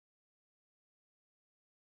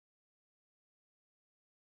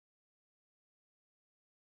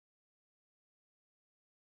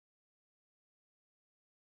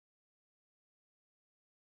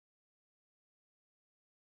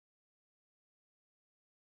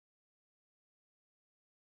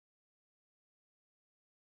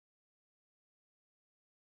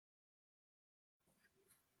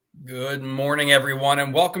Good morning, everyone,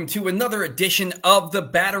 and welcome to another edition of the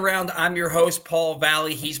Bat Around. I'm your host, Paul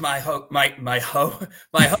Valley. He's my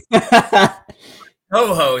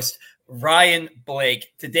co-host, Ryan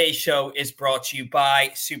Blake. Today's show is brought to you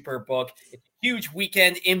by Superbook. It's a huge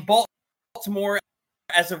weekend in Baltimore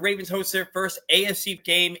as the Ravens host their first AFC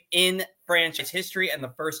game in franchise history and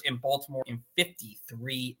the first in Baltimore in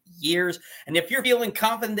 53 years. And if you're feeling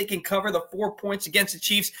confident they can cover the 4 points against the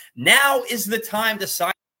Chiefs, now is the time to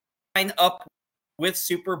sign up with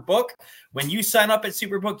Superbook. When you sign up at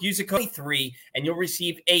Superbook, use the code 3 and you'll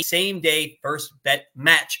receive a same-day first bet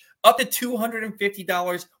match up to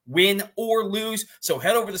 $250, win or lose. So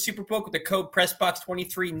head over to Superbook with the code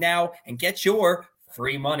PressBox23 now and get your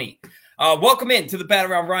free money. Welcome in to the Bat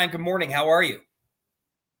Around. Ryan, good morning. How are you?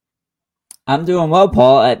 I'm doing well,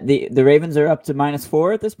 Paul. The Ravens are up to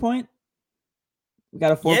 -4 at this point. We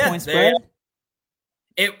got a 4-point spread.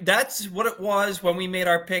 That's what it was when we made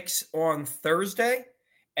our picks on Thursday,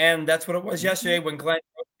 and that's what it was yesterday when Glenn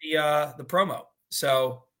wrote the promo.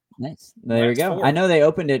 So nice. There we go. 4. I know they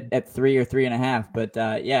opened it at 3 or 3.5, but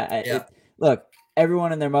look,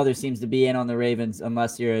 everyone and their mother seems to be in on the Ravens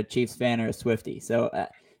unless you're a Chiefs fan or a Swiftie. So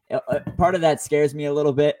part of that scares me a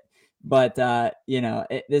little bit, but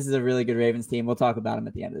this is a really good Ravens team. We'll talk about them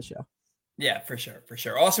at the end of the show. Yeah, for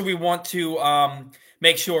sure. Also, we want to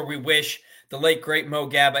make sure we wish the late, great Mo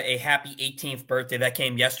Gaba a happy 18th birthday. That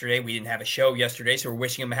came yesterday. We didn't have a show yesterday, so we're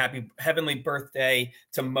wishing him a happy heavenly birthday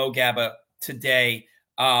to Mo Gaba today.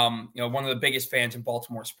 One of the biggest fans in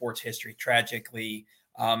Baltimore sports history, tragically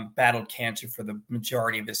battled cancer for the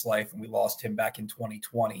majority of his life, and we lost him back in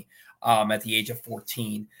 2020 at the age of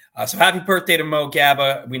 14. So happy birthday to Mo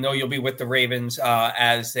Gaba. We know you'll be with the Ravens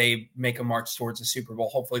as they make a march towards the Super Bowl,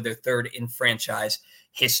 hopefully their third in franchise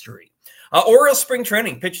history. Orioles spring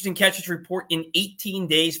training, pitchers and catchers report in 18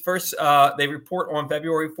 days. First, they report on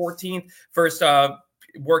February 14th. First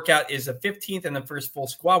workout is the 15th, and the first full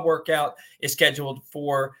squad workout is scheduled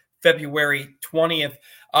for February 20th.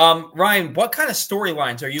 Ryan, what kind of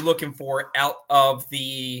storylines are you looking for out of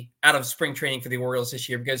spring training for the Orioles this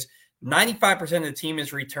year? Because 95% of the team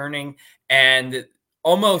is returning, and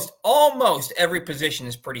almost every position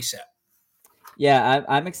is pretty set. Yeah,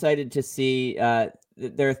 I'm excited to see.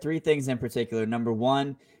 There are 3 things in particular. Number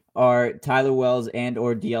one, are Tyler Wells and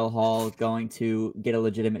or DL Hall going to get a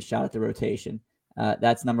legitimate shot at the rotation?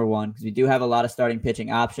 That's number one, because we do have a lot of starting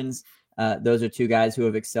pitching options. Those are 2 guys who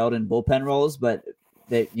have excelled in bullpen roles, but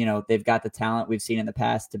they've got the talent we've seen in the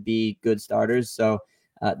past to be good starters. So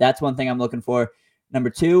that's one thing I'm looking for. Number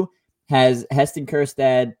 2, has Heston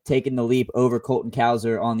Kjerstad taken the leap over Colton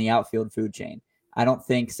Cowser on the outfield food chain? I don't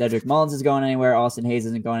think Cedric Mullins is going anywhere. Austin Hayes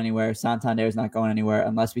isn't going anywhere. Santander is not going anywhere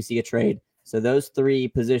unless we see a trade. So those 3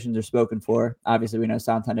 positions are spoken for. Obviously, we know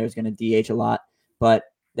Santander is going to DH a lot,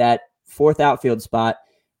 but that 4th outfield spot,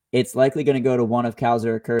 it's likely going to go to one of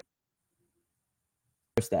Cowser or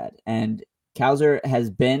Kjerstad. And Cowser has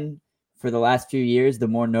been, for the last few years, the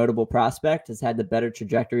more notable prospect, has had the better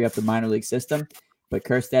trajectory up the minor league system, but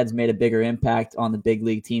Kjerstad's made a bigger impact on the big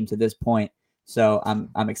league team to this point. So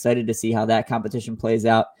I'm excited to see how that competition plays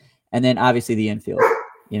out. And then obviously the infield.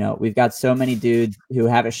 We've got so many dudes who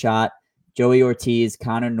have a shot. Joey Ortiz,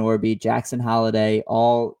 Connor Norby, Jackson Holliday,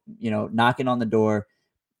 all, knocking on the door.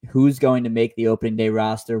 Who's going to make the opening day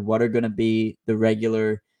roster? What are going to be the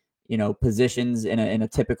regular, positions in a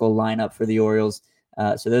typical lineup for the Orioles?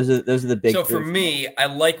 So those are the big. So for me, I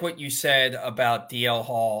like what you said about DL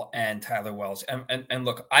Hall and Tyler Wells. And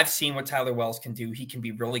look, I've seen what Tyler Wells can do. He can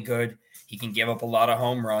be really good. He can give up a lot of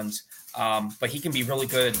home runs, but he can be really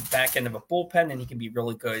good at the back end of a bullpen, and he can be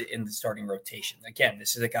really good in the starting rotation. Again,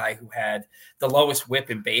 this is a guy who had the lowest whip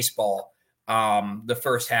in baseball the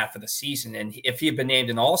first half of the season. And if he had been named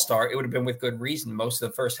an all-star, it would have been with good reason. Most of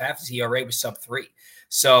the first half, his ERA was sub-3.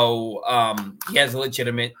 So he has a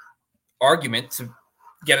legitimate argument to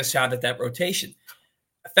get a shot at that rotation.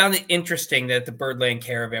 I found it interesting that the Birdland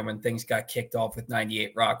Caravan, when things got kicked off with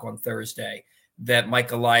 98 Rock on Thursday, that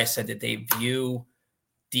Mike Elias said that they view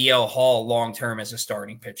DL Hall long-term as a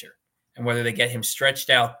starting pitcher. And whether they get him stretched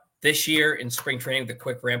out this year in spring training with a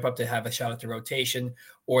quick ramp-up to have a shot at the rotation,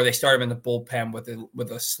 or they start him in the bullpen with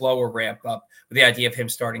a slower ramp-up with the idea of him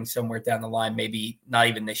starting somewhere down the line, maybe not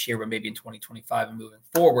even this year, but maybe in 2025 and moving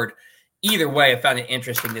forward. Either way, I found it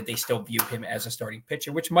interesting that they still view him as a starting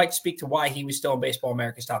pitcher, which might speak to why he was still in Baseball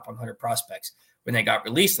America's top 100 prospects when they got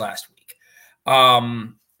released last week.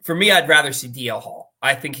 For me, I'd rather see DL Hall.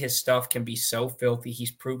 I think his stuff can be so filthy. He's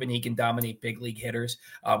proven he can dominate big league hitters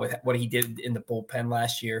with what he did in the bullpen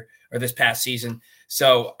last year or this past season.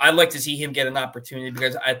 So I'd like to see him get an opportunity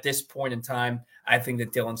because at this point in time, I think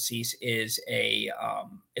that Dylan Cease is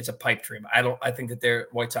it's a pipe dream. I think that their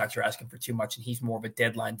White Sox are asking for too much, and he's more of a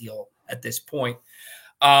deadline deal at this point.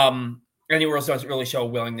 And the Orioles doesn't really show a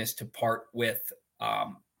willingness to part with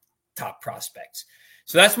top prospects.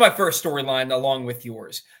 So that's my first storyline, along with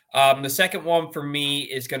yours. The second one for me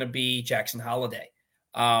is going to be Jackson Holliday.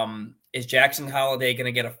 Is Jackson Holliday going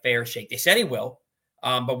to get a fair shake? They said he will,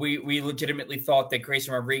 but we legitimately thought that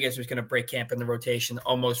Grayson Rodriguez was going to break camp in the rotation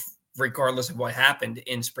almost regardless of what happened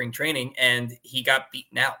in spring training, and he got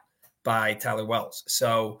beaten out by Tyler Wells.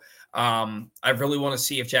 So I really want to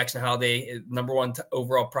see if Jackson Holliday, number one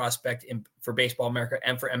overall prospect for Baseball America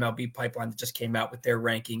and for MLB Pipeline that just came out with their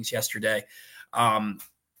rankings yesterday,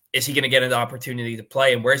 is he going to get an opportunity to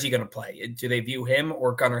play, and where's he going to play? Do they view him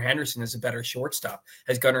or Gunnar Henderson as a better shortstop?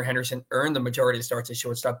 Has Gunnar Henderson earned the majority of starts at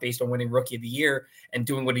shortstop based on winning Rookie of the Year and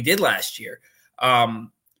doing what he did last year?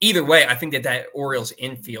 Either way, I think that Orioles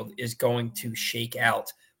infield is going to shake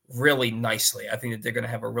out really nicely. I think that they're going to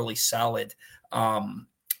have a really solid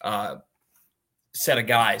set of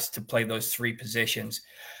guys to play those three positions.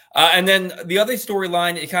 And then the other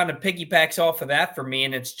storyline, it kind of piggybacks off of that for me,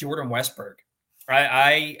 and it's Jordan Westburg.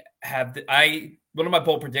 One of my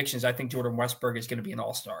bold predictions, I think Jordan Westburg is going to be an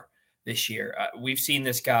all-star this year. We've seen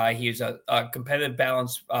this guy. He is a competitive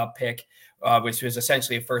balance pick, which was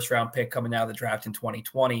essentially a first-round pick coming out of the draft in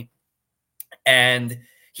 2020. And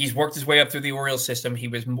he's worked his way up through the Orioles system. He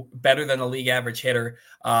was better than a league average hitter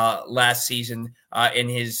last season in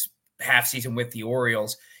his half season with the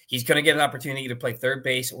Orioles. He's going to get an opportunity to play third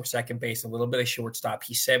base or second base, a little bit of shortstop.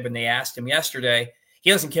 He said when they asked him yesterday, he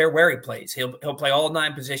doesn't care where he plays. He'll play all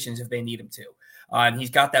 9 positions if they need him to. And he's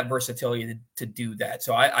got that versatility to do that.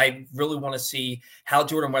 So I really want to see how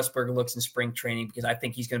Jordan Westburg looks in spring training, because I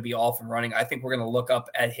think he's going to be off and running. I think we're going to look up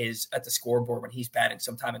at the scoreboard when he's batting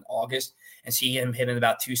sometime in August and see him hitting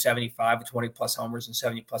about 275 with 20-plus homers and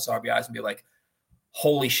 70-plus RBIs and be like,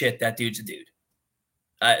 holy shit, that dude's a dude.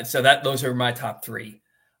 So those are my top 3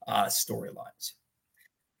 storylines.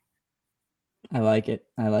 I like it.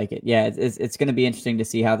 Yeah, it's going to be interesting to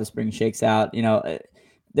see how the spring shakes out.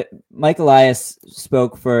 Mike Elias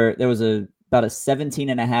spoke there was about a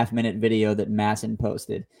 17.5-minute video that Masson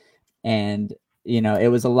posted. And, it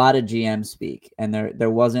was a lot of GM speak, and there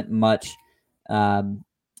wasn't much, there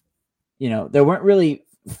weren't really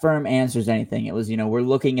firm answers to anything. It was, we're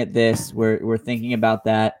looking at this, we're thinking about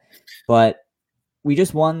that, but we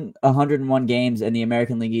just won 101 games in the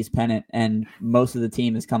American League East pennant, and most of the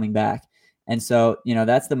team is coming back. And so,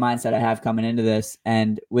 that's the mindset I have coming into this.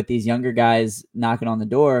 And with these younger guys knocking on the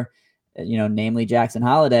door, namely Jackson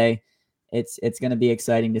Holliday, it's going to be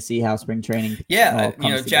exciting to see how spring training. Yeah,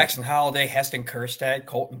 Jackson Holliday, Heston Kjerstad,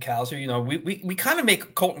 Colton Cowser. We kind of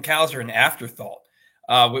make Colton Cowser an afterthought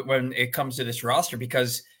when it comes to this roster,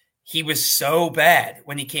 because he was so bad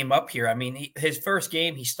when he came up here. I mean, his first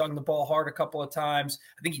game, he stung the ball hard a couple of times.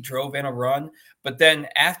 I think he drove in a run. But then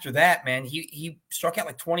after that, man, he struck out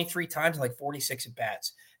like 23 times and like 46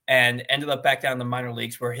 at-bats, and ended up back down in the minor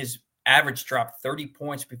leagues, where his average dropped 30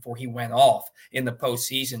 points before he went off in the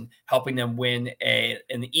postseason, helping them win an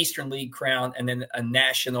Eastern League crown and then a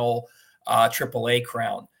national AAA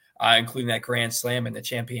crown, including that grand slam in the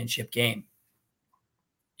championship game.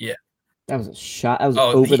 Yeah. That was a shot. That was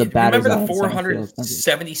over the batter's eye. Remember the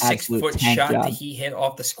 476-foot shot that he hit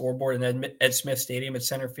off the scoreboard in Ed Smith Stadium at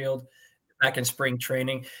center field back in spring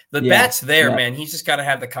training? The bat's there, man. He's just got to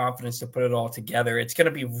have the confidence to put it all together. It's going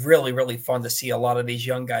to be really, really fun to see a lot of these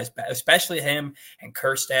young guys, especially him and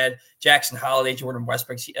Kjerstad, Jackson Holliday, Jordan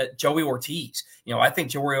Westbrook, Joey Ortiz. I think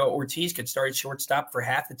Joey Ortiz could start at shortstop for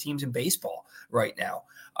half the teams in baseball right now.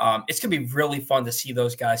 It's going to be really fun to see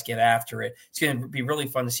those guys get after it. It's going to be really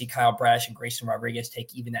fun to see Kyle Brash and Grayson Rodriguez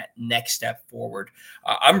take even that next step forward.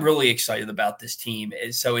 I'm really excited about this team.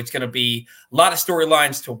 So it's going to be a lot of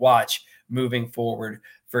storylines to watch moving forward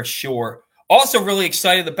for sure. Also really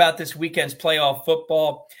excited about this weekend's playoff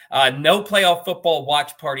football. No playoff football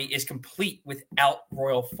watch party is complete without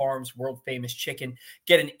Royal Farms world-famous chicken.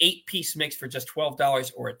 Get an 8-piece mix for just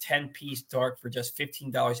 $12 or a 10-piece dark for just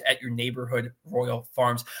 $15 at your neighborhood Royal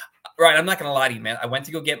Farms. Right, I'm not going to lie to you, man. I went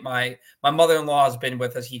to go get my mother-in-law has been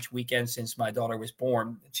with us each weekend since my daughter was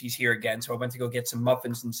born. She's here again, so I went to go get some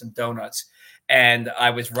muffins and some donuts. And I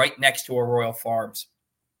was right next to a Royal Farms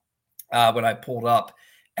when I pulled up.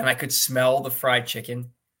 And I could smell the fried chicken.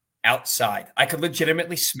 outside. I could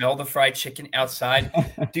legitimately smell the fried chicken outside.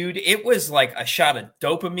 Dude, it was like a shot of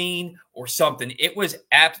dopamine or something. It was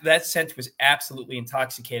that scent was absolutely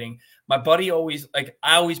intoxicating. My buddy always I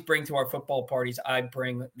always bring to our football parties, I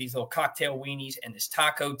bring these little cocktail weenies and this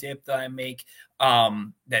taco dip that I make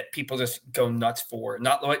that people just go nuts for.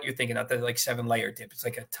 Not what you're thinking of, the like 7-layer dip. It's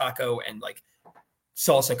like a taco and like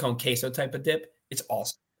salsa con queso type of dip. It's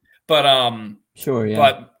awesome. But Sure, yeah.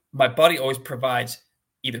 but my buddy always provides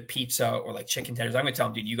either pizza or like chicken tenders. I'm gonna tell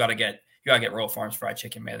him, dude, you gotta get Royal Farms fried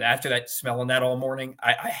chicken, man. After that, smelling that all morning,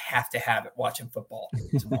 I have to have it watching football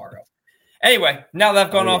tomorrow. Anyway, now that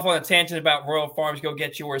I've gone off on a tangent about Royal Farms, go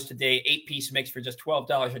get yours today. 8-piece mix for just $12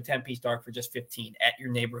 or 10-piece dark for just $15 at your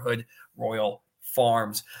neighborhood Royal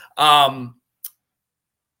Farms. The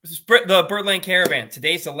Birdland Caravan.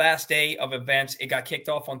 Today's the last day of events. It got kicked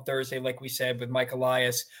off on Thursday, like we said, with Mike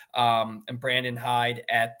Elias and Brandon Hyde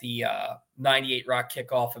at the 98 Rock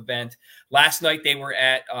kickoff event. Last night they were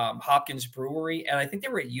at Hopkins Brewery, and I think they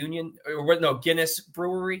were at Guinness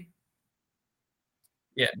Brewery.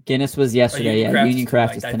 Yeah, Guinness was yesterday. Union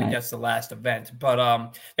Craft is tonight. I think that's the last event.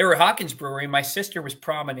 But they were at Hopkins Brewery. My sister was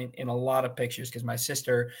prominent in a lot of pictures because my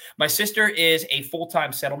sister is a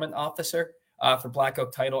full-time settlement officer for Black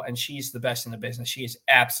Oak Title, and she's the best in the business. She is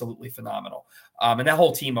absolutely phenomenal. And that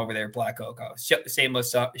whole team over there at Black Oak,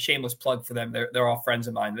 shameless plug for them. They're all friends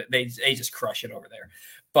of mine. They just crush it over there.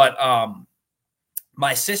 But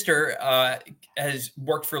my sister has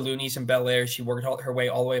worked for Looney's in Bel Air. She worked her way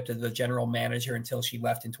all the way up to the general manager until she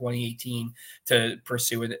left in 2018 to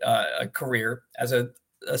pursue a career as a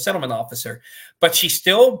settlement officer. But she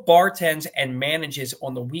still bartends and manages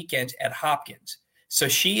on the weekends at Hopkins. So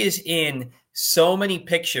she is in so many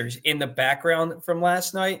pictures in the background from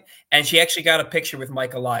last night. And she actually got a picture with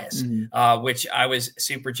Mike Elias, which I was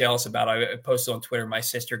super jealous about. I posted on Twitter. My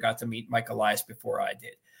sister got to meet Mike Elias before I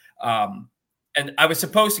did. And I was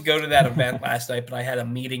supposed to go to that event last night, but I had a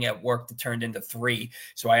meeting at work that turned into 3.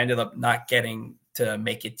 So I ended up not getting to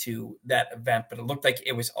make it to that event, but it looked like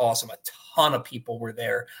it was awesome. A ton of people were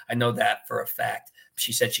there. I know that for a fact.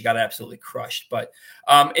 She said she got absolutely crushed. But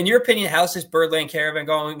in your opinion, how's this Birdland Caravan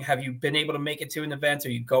going? Have you been able to make it to an event? Are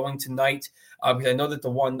you going tonight? Because I know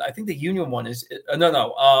that I think the Union one is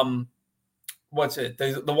what's it?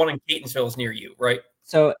 The one in Catonsville is near you, right?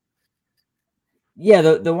 So yeah,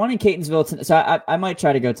 the one in Catonsville. So I might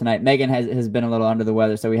try to go tonight. Megan has been a little under the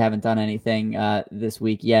weather, so we haven't done anything this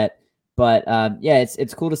week yet. But yeah,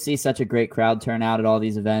 it's cool to see such a great crowd turn out at all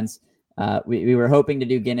these events. We were hoping to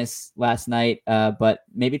do Guinness last night, but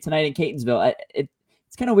maybe tonight in Catonsville.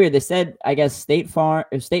 It's kind of weird. They said, I guess, State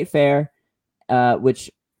Fair,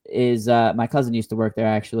 which is my cousin used to work there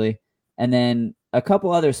actually, and then a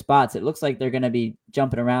couple other spots. It looks like they're going to be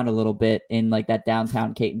jumping around a little bit in like that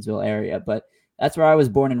downtown Catonsville area, but that's where I was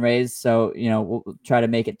born and raised. So, we'll try to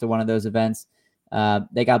make it to one of those events.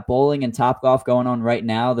 They got bowling and Topgolf going on right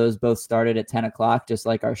now. Those both started at 10 o'clock, just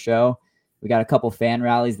like our show. We got a couple fan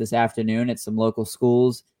rallies this afternoon at some local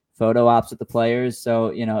schools, photo ops with the players.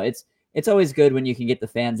 So, it's always good when you can get the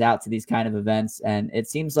fans out to these kind of events. And it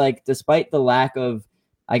seems like despite the lack of,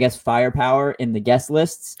 I guess, firepower in the guest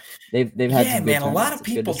lists, they've had some good a lot of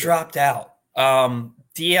people dropped out.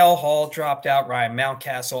 DL Hall dropped out. Ryan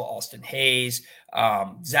Mountcastle, Austin Hayes,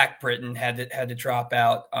 Zach Britton had to drop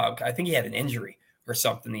out. I think he had an injury or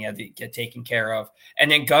something he had to get taken care of.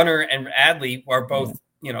 And then Gunnar and Adley are both,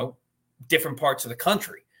 different parts of the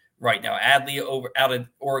country right now. Adley out of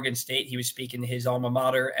Oregon State, he was speaking to his alma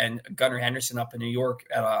mater, and Gunnar Henderson up in New York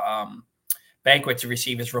at a banquet to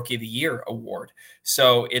receive his Rookie of the Year award.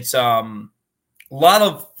 So it's a lot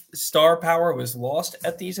of star power was lost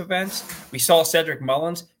at these events. We saw Cedric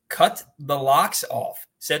Mullins cut the locks off.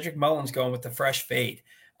 Cedric Mullins going with the fresh fade.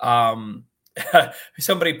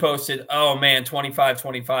 Somebody posted, oh man,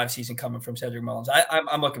 25-25 season coming from Cedric Mullins.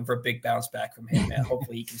 I'm looking for a big bounce back from him, man.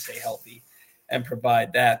 Hopefully he can stay healthy and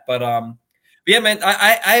provide that. But yeah, man,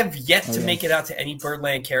 I have yet to make it out to any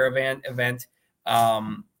Birdland Caravan event.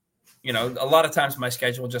 A lot of times my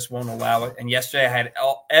schedule just won't allow it. And yesterday I had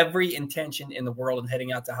every intention in the world of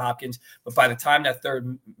heading out to Hopkins. But by the time that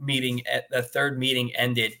third meeting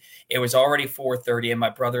ended, it was already 4:30, and my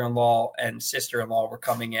brother-in-law and sister-in-law were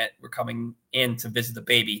coming in to visit the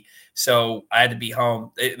baby. So I had to be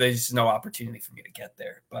home. There's no opportunity for me to get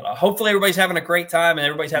there. But hopefully everybody's having a great time, and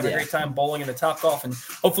everybody's having a great time bowling in the Topgolf. And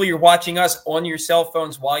hopefully you're watching us on your cell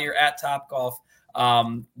phones while you're at Topgolf.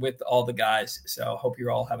 with all the guys. So hope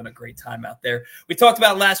you're all having a great time out there. We talked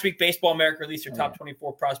about last week, Baseball America released their top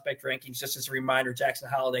 24 prospect rankings. Just as a reminder, Jackson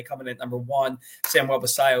Holliday coming in at number 1, Samuel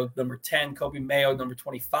Basallo number 10, Kobe Mayo number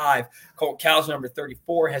 25, Colt Cowser number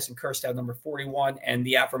 34, Heston Kjerstad number 41, and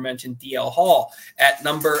the aforementioned DL Hall at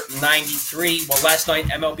number 93. Well, last night,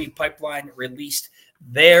 MLB Pipeline released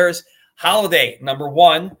theirs. Holliday, number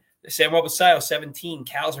 1, Samuel Basallo, 17,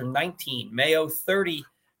 Cowser, 19, Mayo, 30,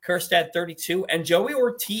 Kjerstad, 32, and Joey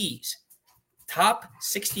Ortiz, top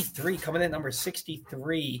 63, coming in at number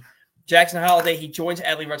 63. Jackson Holliday, he joins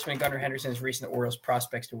Adley Rutschman and Gunnar Henderson as recent Orioles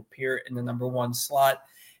prospects to appear in the number 1 slot.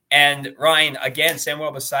 And Ryan, again,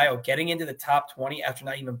 Samuel Basallo getting into the top 20 after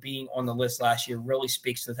not even being on the list last year really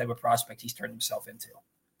speaks to the type of prospect he's turned himself into.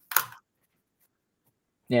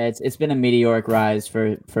 Yeah, it's been a meteoric rise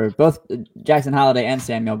for both Jackson Holliday and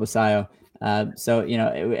Samuel Basallo. So,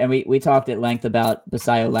 and we talked at length about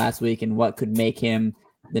Basallo last week and what could make him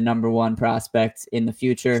the number 1 prospect in the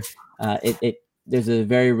future. There's a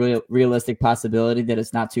very realistic possibility that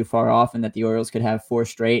it's not too far off and that the Orioles could have 4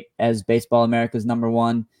 straight as Baseball America's number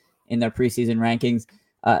 1 in their preseason rankings.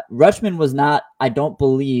 Rutschman was not, I don't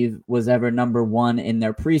believe, was ever number 1 in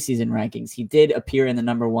their preseason rankings. He did appear in the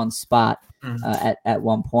number 1 spot at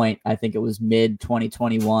one point. I think it was mid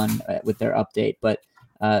 2021 with their update. But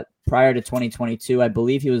prior to 2022, I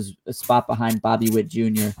believe he was a spot behind Bobby Witt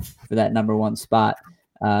Jr. for that number 1 spot.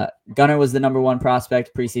 Gunnar was the number 1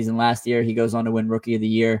 prospect preseason last year. He goes on to win Rookie of the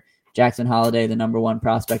Year. Jackson Holliday, the number 1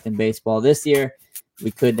 prospect in baseball this year.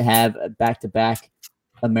 We could have a back-to-back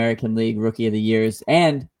American League Rookie of the Years.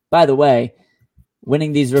 And by the way,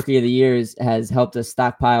 winning these Rookie of the Years has helped us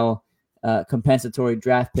stockpile compensatory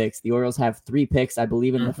draft picks. The Orioles have 3 picks, I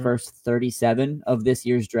believe, in the first 37 of this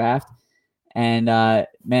year's draft. And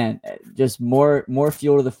man, just more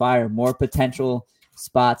fuel to the fire, more potential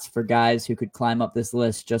spots for guys who could climb up this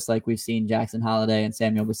list, just like we've seen Jackson Holliday and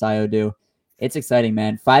Samuel Basallo do. It's exciting,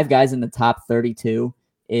 man. 5 guys in the top 32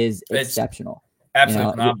 is exceptional.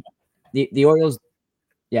 Absolutely phenomenal. The Orioles,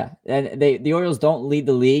 yeah, and the Orioles don't lead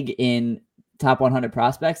the league in top 100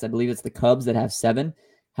 prospects. I believe it's the Cubs that have 7.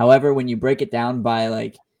 However, when you break it down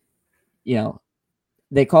by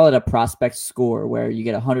they call it a prospect score where you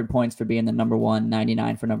get 100 points for being the number 1,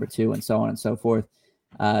 99 for number 2, and so on and so forth.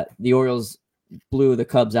 The Orioles blew the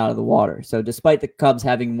Cubs out of the water. So despite the Cubs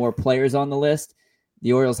having more players on the list,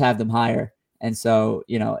 the Orioles have them higher. And so,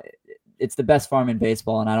 it's the best farm in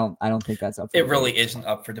baseball, and I don't think that's up for debate. It really isn't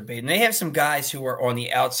up for debate. And they have some guys who are on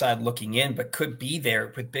the outside looking in, but could be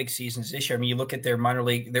there with big seasons this year. I mean, you look at their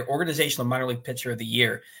organizational minor league pitcher of the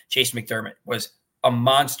year, Chase McDermott, was a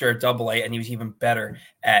monster at AA, and he was even better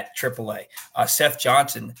at AAA. Seth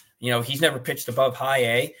Johnson, he's never pitched above high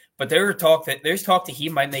A, but there's talk that he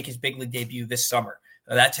might make his big league debut this summer.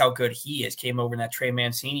 That's how good he is. Came over in that Trey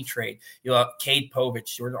Mancini trade. Cade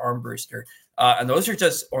Povich, Jordan Armbruster. And those are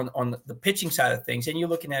just on the pitching side of things. And you're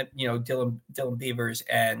looking at, Dylan Beavers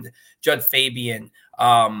and Judd Fabian,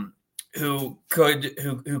 who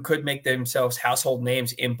could make themselves household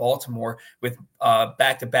names in Baltimore with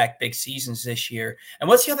back-to-back big seasons this year. And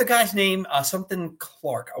what's the other guy's name? Something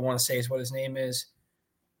Clark, I want to say is what his name is.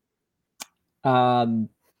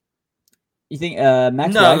 You think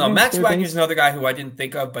Max Wagner? No, Max Wagner is another guy who I didn't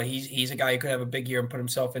think of, but he's a guy who could have a big year and put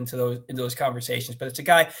himself into those conversations. But it's a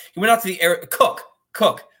guy, he went out to the Cook.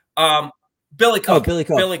 Billy Cook.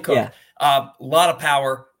 Yeah. A lot of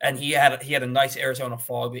power, and he had a nice Arizona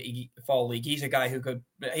fall league. He's a guy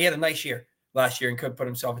he had a nice year last year and could put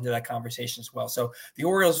himself into that conversation as well. So the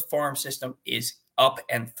Orioles farm system is up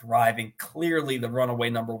and thriving. Clearly the runaway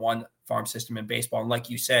number 1 farm system in baseball. And like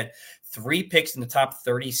you said, 3 picks in the top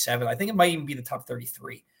 37. I think it might even be the top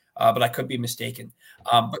 33, but I could be mistaken.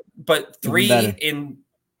 But 3 in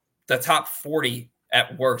the top 40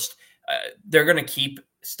 at worst. They're going to keep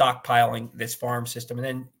stockpiling this farm system. And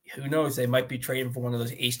then who knows, they might be trading for one of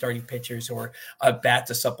those starting pitchers or a bat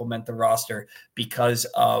to supplement the roster because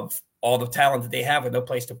of all the talent that they have with no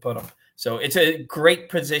place to put them. So it's a great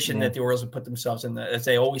position that the Orioles have put themselves in. As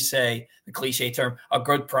they always say, the cliche term, a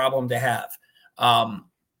good problem to have.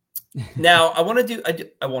 Now, I do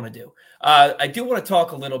want to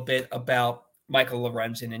talk a little bit about Michael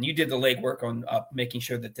Lorenzen, and you did the legwork on making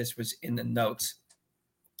sure that this was in the notes.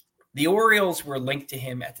 The Orioles were linked to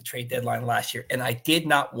him at the trade deadline last year, and I did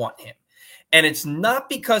not want him. And it's not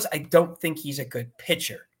because I don't think he's a good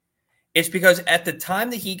pitcher. It's because at the time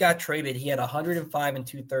that he got traded, he had 105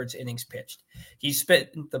 2/3 innings pitched. He spent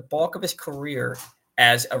the bulk of his career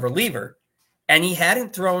as a reliever, and he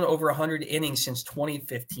hadn't thrown over 100 innings since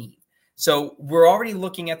 2015. So we're already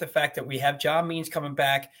looking at the fact that we have John Means coming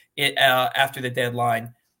back after the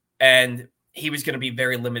deadline, and he was going to be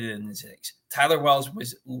very limited in his innings. Tyler Wells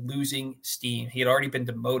was losing steam. He had already been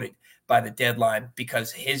demoted by the deadline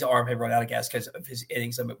because his arm had run out of gas because of his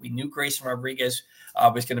innings limit. We knew Grayson Rodriguez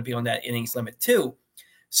was going to be on that innings limit too.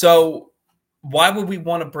 So why would we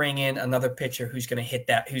want to bring in another pitcher who's going to hit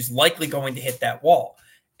that, who's likely going to hit that wall?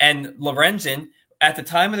 And Lorenzen, at the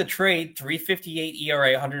time of the trade, 3.58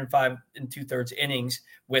 ERA, 105 2/3 innings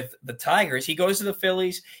with the Tigers. He goes to the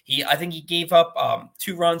Phillies. I think he gave up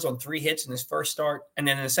 2 runs on 3 hits in his first start, and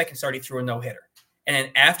then in the second start, he threw a no-hitter. And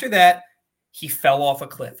then after that, he fell off a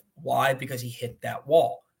cliff. Why? Because he hit that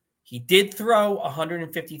wall. He did throw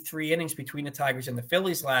 153 innings between the Tigers and the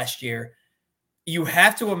Phillies last year. You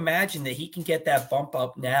have to imagine that he can get that bump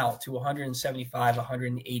up now to 175,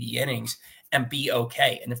 180 innings and be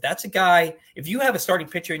okay. And if that's a guy, if you have a starting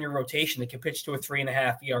pitcher in your rotation that can pitch to a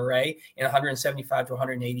 3.5 ERA in 175 to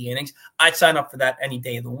 180 innings, I'd sign up for that any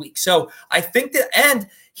day of the week. So I think that, and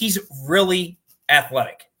he's really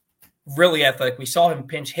athletic. Really athletic. We saw him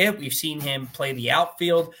pinch hit. We've seen him play the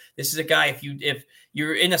outfield. This is a guy, if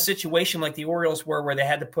you're in a situation like the Orioles were, where they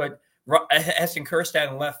had to put Heston Kjerstad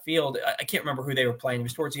in left field. I can't remember who they were playing. It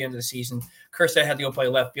was towards the end of the season. Kjerstad had to go play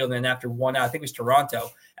left field, and then after one out, I think it was Toronto,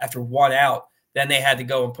 after one out, then they had to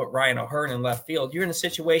go and put Ryan O'Hearn in left field. You're in a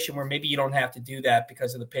situation where maybe you don't have to do that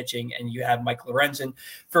because of the pitching, and you have Mike Lorenzen.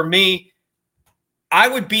 For me, I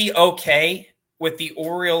would be okay with the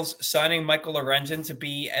Orioles signing Michael Lorenzen to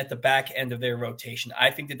be at the back end of their rotation. I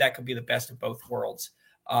think that could be the best of both worlds,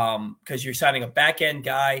 because you're signing a back-end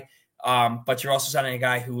guy, but you're also signing a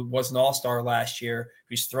guy who was an all-star last year,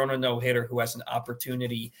 who's thrown a no-hitter, who has an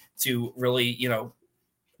opportunity to really,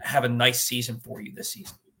 have a nice season for you this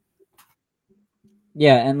season.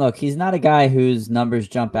 Yeah, and look, he's not a guy whose numbers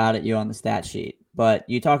jump out at you on the stat sheet, but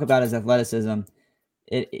you talk about his athleticism.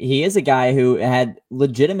 He is a guy who had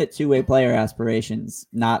legitimate two-way player aspirations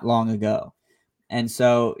not long ago. And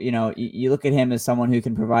so, you look at him as someone who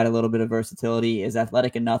can provide a little bit of versatility, is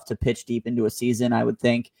athletic enough to pitch deep into a season, I would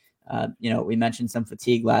think. We mentioned some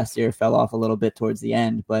fatigue last year, fell off a little bit towards the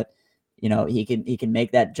end, but, he can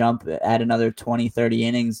make that jump, add another 20, 30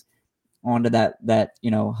 innings onto that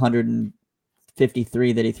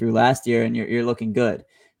 153 that he threw last year, and you're looking good.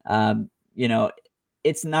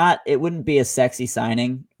 It wouldn't be a sexy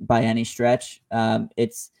signing by any stretch.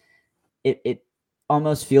 It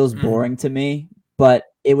almost feels boring to me,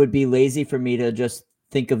 but it would be lazy for me to just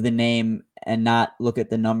think of the name and not look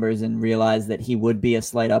at the numbers and realize that he would be a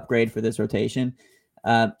slight upgrade for this rotation.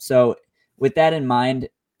 So with that in mind,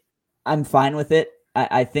 I'm fine with it.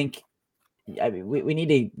 I think we need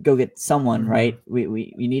to go get someone, right?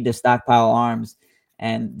 We need to stockpile arms.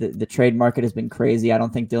 And the trade market has been crazy. I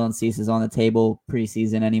don't think Dylan Cease is on the table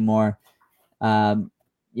preseason anymore. I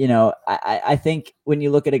think when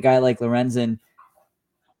you look at a guy like Lorenzen,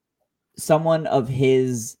 someone of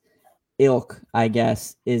his ilk, I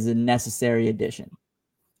guess, is a necessary addition.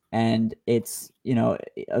 And it's,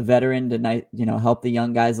 a veteran to, help the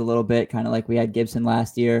young guys a little bit, kind of like we had Gibson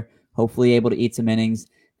last year, hopefully able to eat some innings.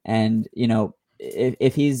 And,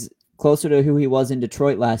 if he's closer to who he was in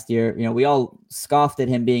Detroit last year, we all scoffed at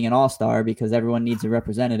him being an all-star because everyone needs a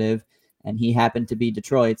representative, and he happened to be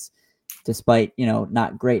Detroit's, despite,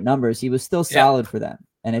 not great numbers. He was still solid for them.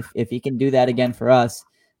 And if he can do that again for us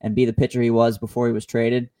and be the pitcher he was before he was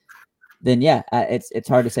traded, then it's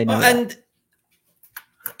hard to say no. And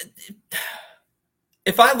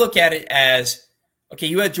if I look at it as, okay,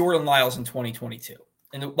 you had Jordan Lyles in 2022.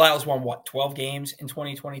 And Lyles won, 12 games in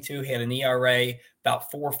 2022? He had an ERA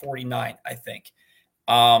about 4.49, I think.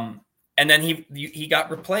 And then he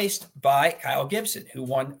got replaced by Kyle Gibson, who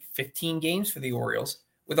won 15 games for the Orioles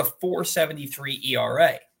with a 4.73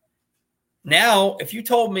 ERA. Now, if you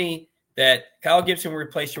told me that Kyle Gibson would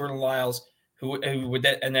replace Jordan Lyles, who would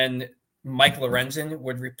that, and then Mike Lorenzen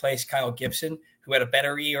would replace Kyle Gibson, who had a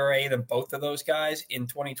better ERA than both of those guys in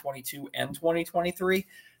 2022 and 2023,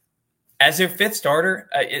 as their fifth starter,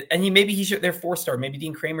 and he's their fourth starter. Maybe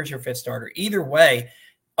Dean Kramer's your fifth starter. Either way,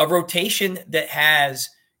 a rotation that has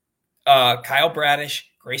Kyle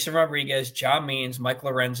Bradish, Grayson Rodriguez, John Means, Mike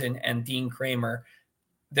Lorenzen, and Dean Kramer,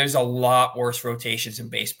 there's a lot worse rotations in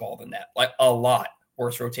baseball than that. Like a lot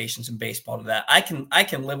worse rotations in baseball than that. I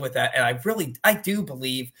can live with that, and I do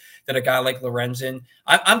believe that a guy like Lorenzen,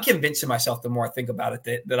 I'm convincing myself the more I think about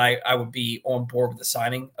it that I would be on board with the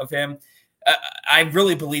signing of him. I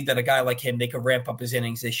really believe that a guy like him, they could ramp up his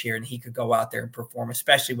innings this year and he could go out there and perform,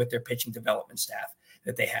 especially with their pitching development staff.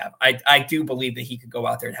 that they have. I do believe that he could go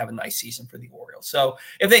out there and have a nice season for the Orioles. So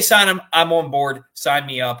if they sign him, I'm on board. Sign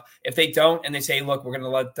me up. If they don't and they say, look, we're going to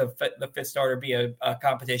let the fifth starter be a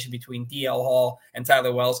competition between DL Hall and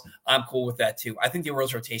Tyler Wells, I'm cool with that too. I think the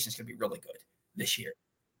Orioles rotation is going to be really good this year.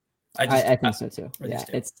 I think so too. Yeah,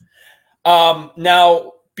 it's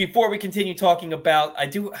now before we continue talking about,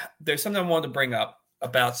 there's something I wanted to bring up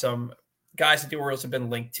about some guys that the Orioles have been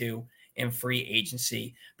linked to in free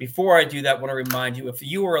agency. Before I do that, I want to remind you, if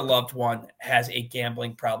you or a loved one has a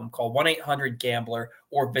gambling problem, call 1-800-GAMBLER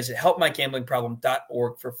or visit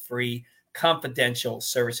helpmygamblingproblem.org for free confidential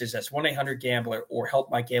services. That's 1-800-GAMBLER or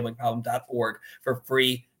helpmygamblingproblem.org for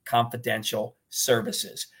free confidential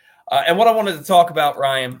services. And what I wanted to talk about,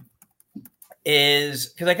 Ryan, is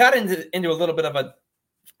because I got into a little bit of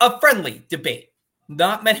a friendly debate.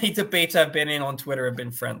 Not many debates I've been in on Twitter have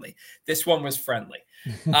been friendly. This one was friendly.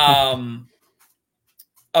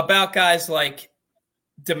 About guys like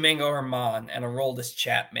Domingo Germán and Aroldis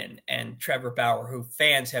Chapman and Trevor Bauer, who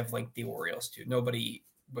fans have linked the Orioles to. Nobody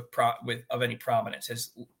of any prominence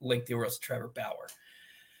has linked the Orioles to Trevor Bauer.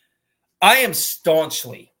 I am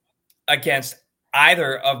staunchly against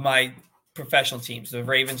either of my professional teams, the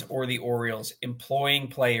Ravens or the Orioles, employing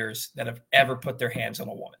players that have ever put their hands on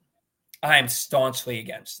a woman. I am staunchly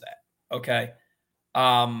against that. Okay.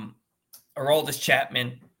 Aroldis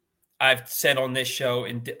Chapman, I've said on this show,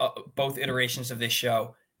 in both iterations of this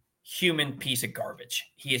show, human piece of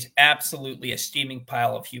garbage. He is absolutely a steaming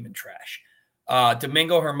pile of human trash.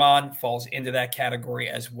 Domingo Germán falls into that category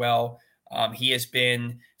as well. He has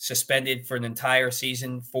been suspended for an entire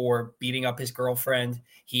season for beating up his girlfriend.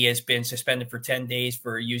 He has been suspended for 10 days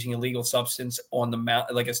for using illegal substance on the mound,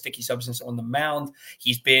 like a sticky substance on the mound.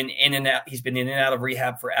 He's been in and out. He's been in and out of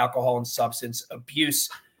rehab for alcohol and substance abuse.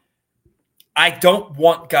 I don't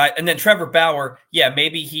want guys. And then Trevor Bauer, yeah,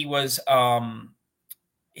 maybe he was.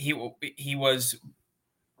 He was.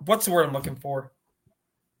 What's the word I'm looking for?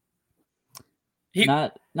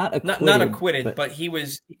 Not acquitted, not acquitted, but he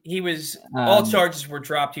was all charges were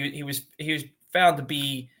dropped. He was found to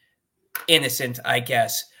be innocent, I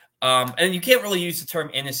guess. And you can't really use the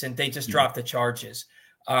term innocent. They just dropped the charges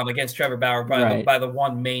against Trevor Bauer by the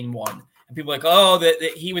one main one. And people are like, oh, that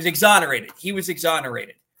he was exonerated. He was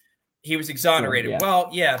exonerated. Sure, yeah. Well,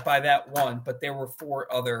 yeah, by that one, but there were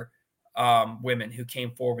 4 other women who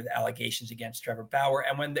came forward with allegations against Trevor Bauer.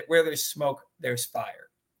 And where there's smoke, there's fire.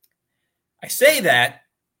 I say that,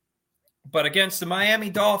 but against the Miami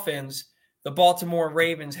Dolphins, the Baltimore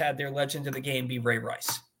Ravens had their legend of the game be Ray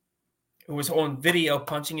Rice, who was on video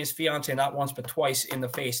punching his fiancée not once but twice in the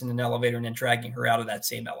face in an elevator and then dragging her out of that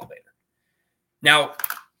same elevator. Now,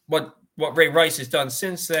 what Ray Rice has done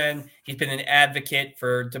since then, he's been an advocate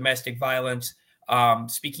for domestic violence,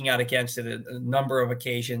 speaking out against it a number of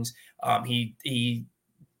occasions. He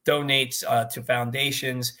donates to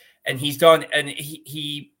foundations, and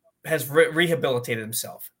he has rehabilitated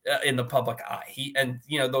himself in the public eye.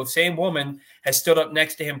 The same woman has stood up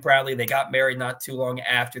next to him proudly. They got married not too long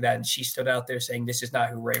after that, and she stood out there saying, this is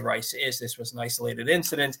not who Ray Rice is. This was an isolated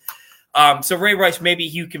incident. So Ray Rice, maybe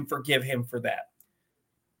you can forgive him for that.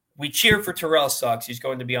 We cheer for Terrell Suggs, who's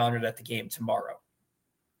going to be honored at the game tomorrow.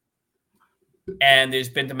 And there's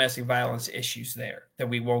been domestic violence issues there that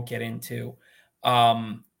we won't get into.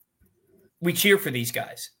 We cheer for these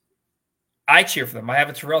guys. I cheer for them. I have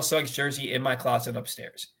a Terrell Suggs jersey in my closet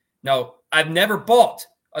upstairs. Now, I've never bought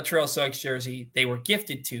a Terrell Suggs jersey. They were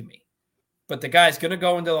gifted to me. But the guy's going to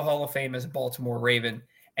go into the Hall of Fame as a Baltimore Raven,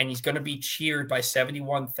 and he's going to be cheered by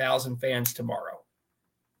 71,000 fans tomorrow.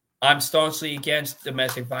 I'm staunchly against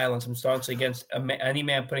domestic violence. I'm staunchly against any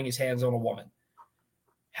man putting his hands on a woman.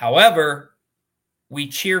 However, we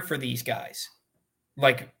cheer for these guys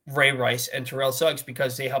like Ray Rice and Terrell Suggs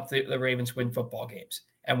because they helped the Ravens win football games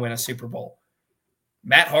and win a Super Bowl.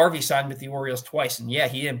 Matt Harvey signed with the Orioles twice, and yeah,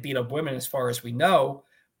 he didn't beat up women as far as we know,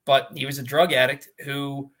 but he was a drug addict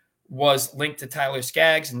who was linked to Tyler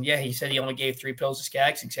Skaggs, and yeah, he said he only gave 3 pills to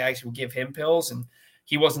Skaggs, and Skaggs would give him pills, and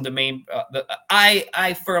he wasn't the main.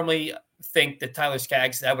 I firmly think that Tyler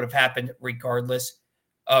Skaggs, that would have happened regardless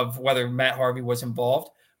of whether Matt Harvey was involved.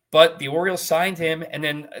 But the Orioles signed him, and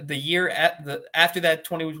then the year after that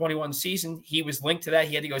 2021 season, he was linked to that.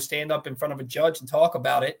 He had to go stand up in front of a judge and talk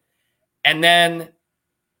about it, and then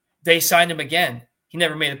they signed him again. He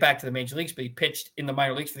never made it back to the major leagues, but he pitched in the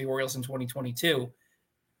minor leagues for the Orioles in 2022.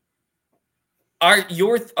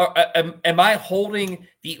 Am I holding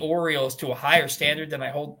the Orioles to a higher standard than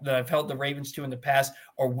I've held the Ravens to in the past?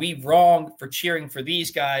 Are we wrong for cheering for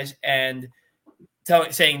these guys and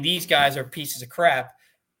saying these guys are pieces of crap?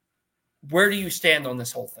 Where do you stand on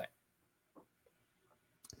this whole thing?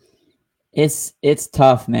 It's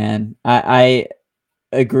tough, man. I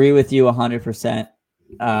agree with you 100%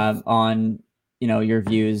 on your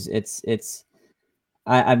views.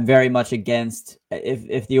 I'm very much against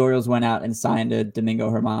if the Orioles went out and signed a Domingo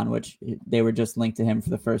Germán, which they were just linked to him for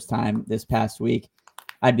the first time this past week.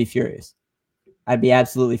 I'd be furious. I'd be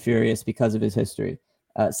absolutely furious because of his history.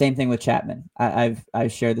 Same thing with Chapman.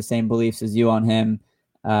 I've shared the same beliefs as you on him,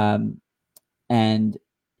 and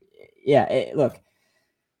yeah, look,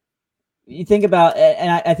 you think about, and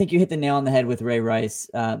I think you hit the nail on the head with Ray Rice.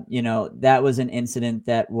 That was an incident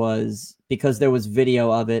that was, because there was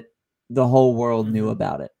video of it, the whole world knew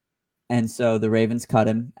about it. And so the Ravens cut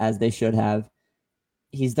him, as they should have.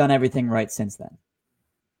 He's done everything right since then.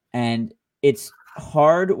 And it's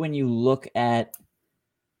hard when you look at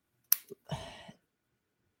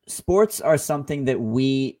sports are something that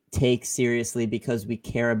we take seriously because we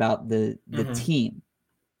care about the team,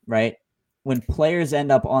 right? When players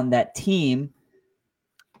end up on that team,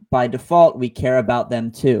 by default, we care about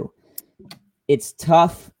them too. It's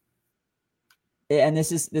tough, and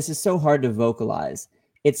this is so hard to vocalize.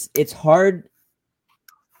 It's hard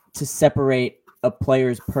to separate a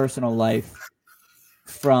player's personal life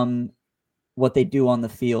from what they do on the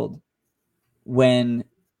field, when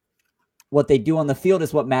what they do on the field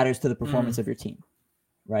is what matters to the performance of your team,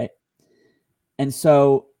 right? And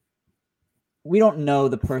so we don't know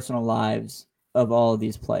the personal lives of all of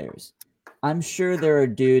these players. I'm sure there are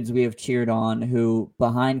dudes we have cheered on who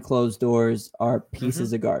behind closed doors are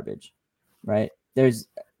pieces of garbage, right? There's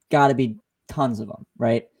got to be tons of them,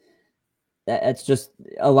 right? That's just,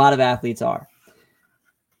 a lot of athletes are.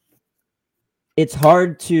 It's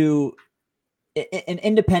hard to, and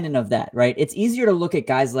independent of that, right? It's easier to look at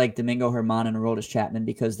guys like Domingo Germán and Aroldis Chapman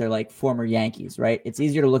because they're like former Yankees, right? It's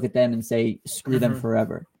easier to look at them and say, screw them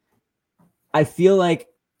forever. I feel like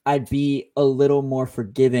I'd be a little more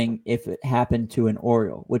forgiving if it happened to an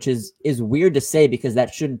Oriole, which is weird to say because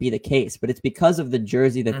that shouldn't be the case, but it's because of the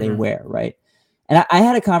jersey that they wear, right? And I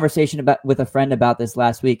had a conversation with a friend about this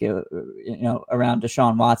last week, around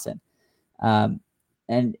Deshaun Watson.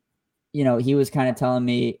 And, he was kind of telling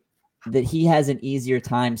me that he has an easier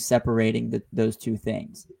time separating those two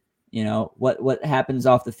things. What happens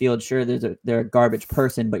off the field, sure, they're a garbage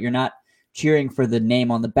person, but you're not cheering for the name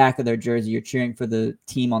on the back of their jersey. You're cheering for the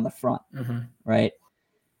team on the front, right?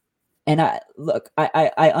 And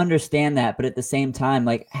I understand that, but at the same time,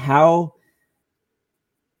 like,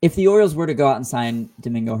 if the Orioles were to go out and sign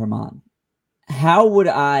Domingo Germán, how would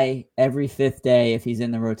I, every fifth day, if he's in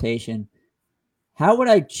the rotation, how would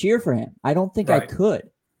I cheer for him? I don't think I could.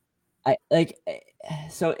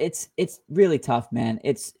 So it's really tough, man.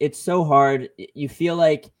 It's so hard. You feel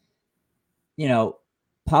like,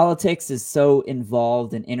 politics is so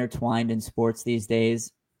involved and intertwined in sports these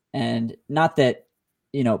days. And not that,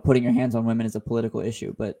 putting your hands on women is a political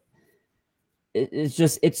issue, but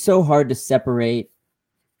it's so hard to separate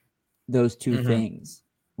those two things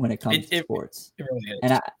when it comes to sports. It really is.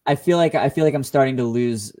 And I feel like I'm starting to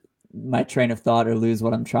lose my train of thought or lose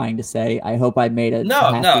what I'm trying to say. I hope I made a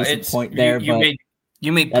half-decent point there.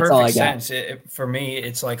 You made perfect sense. For me,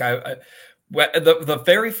 it's like the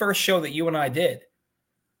very first show that you and I did,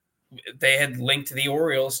 they had linked the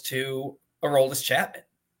Orioles to Aroldis Chapman.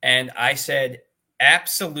 And I said,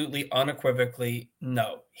 absolutely, unequivocally,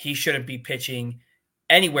 no. He shouldn't be pitching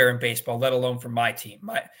anywhere in baseball, let alone for my team.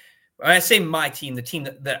 When I say my team, the team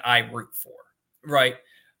that I root for, right?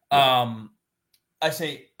 Yeah. I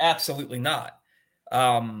say absolutely not.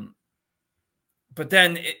 But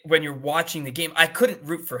then when you're watching the game, I couldn't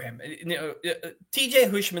root for him.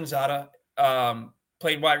 TJ Houshmandzadeh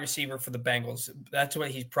played wide receiver for the Bengals. That's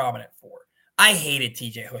what he's prominent for. I hated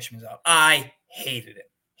TJ Houshmandzadeh. I hated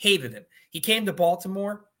him. He came to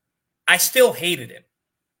Baltimore. I still hated him.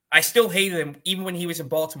 Even when he was in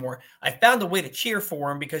Baltimore. I found a way to cheer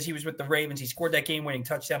for him because he was with the Ravens. He scored that game-winning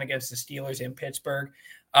touchdown against the Steelers in Pittsburgh.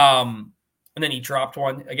 And then he dropped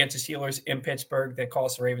one against the Steelers in Pittsburgh that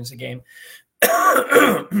cost the Ravens the game.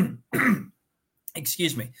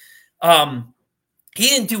 Excuse me. He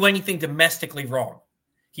didn't do anything domestically wrong.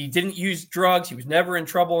 He didn't use drugs. He was never in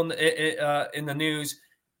trouble in the news.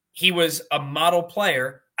 He was a model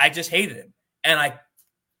player. I just hated him. And I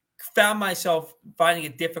found myself finding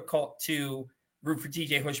it difficult to root for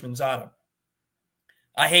TJ Houshmandzadeh.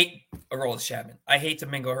 I hate Aroldis Chapman. I hate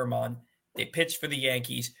Domingo Germán. They pitch for the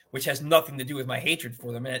Yankees, which has nothing to do with my hatred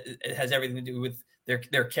for them. It has everything to do with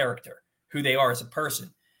their character, who they are as a person.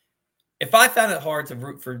 If I found it hard to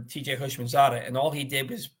root for TJ Houshmandzadeh and all he did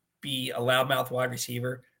was be a loudmouth wide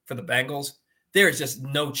receiver for the Bengals, there is just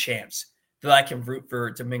no chance that I can root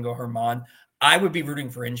for Domingo Germán. I would be rooting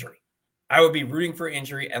for injury. I would be rooting for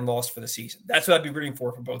injury and loss for the season. That's what I'd be rooting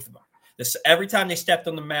for both of them. Every time they stepped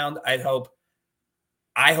on the mound, I hope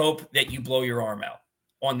that you blow your arm out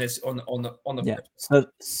on the yeah.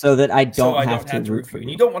 So that I don't have to root for you.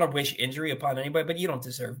 And you don't want to wish injury upon anybody, but you don't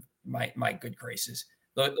deserve my good graces.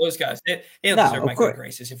 Those guys, they don't deserve my good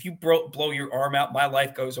graces. If you blow your arm out, my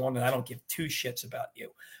life goes on, and I don't give two shits about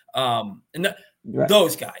you.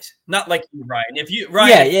 Those guys, not like you, Ryan. If you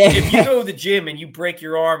go to the gym and you break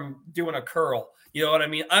your arm doing a curl, you know what I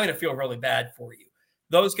mean? I'm gonna feel really bad for you.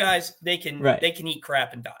 Those guys, they can eat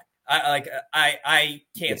crap and die. I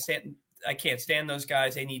can't stand those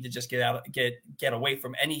guys. They need to just get away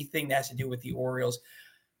from anything that has to do with the Orioles.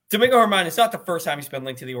 Domingo Germán, it's not the first time he's been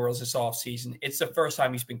linked to the Orioles this offseason. It's the first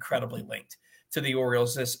time he's been credibly linked to the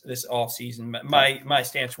Orioles this offseason. My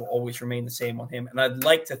stance will always remain the same on him, and I'd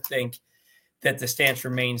like to think that the stance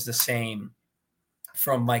remains the same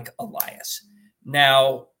from Mike Elias.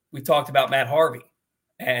 Now, we talked about Matt Harvey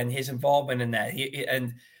and his involvement in that.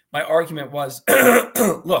 And my argument was,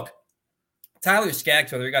 look, Tyler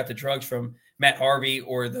Skaggs, whether he got the drugs from Matt Harvey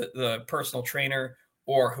or the personal trainer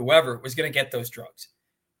or whoever, was going to get those drugs.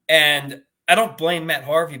 And I don't blame Matt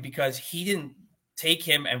Harvey because he didn't take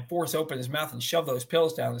him and force open his mouth and shove those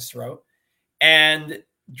pills down his throat. And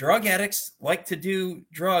drug addicts like to do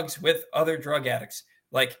drugs with other drug addicts.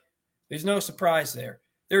 Like, there's no surprise there.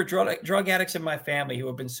 There are drug addicts in my family who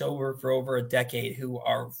have been sober for over a decade, who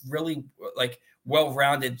are really like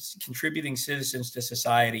well-rounded, contributing citizens to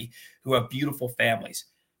society, who have beautiful families.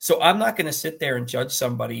 So I'm not going to sit there and judge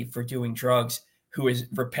somebody for doing drugs who has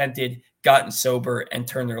repented, gotten sober, and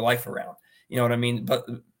turned their life around. You know what I mean? But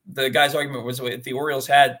the guy's argument was, if the Orioles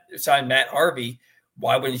had signed Matt Harvey,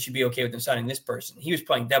 why wouldn't you be okay with them signing this person? He was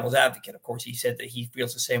playing devil's advocate. Of course, he said that he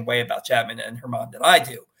feels the same way about Chapman and Germán that I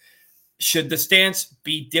do. Should the stance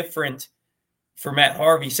be different for Matt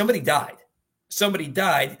Harvey? Somebody died.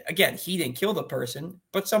 Again, he didn't kill the person,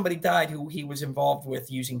 but somebody died who he was involved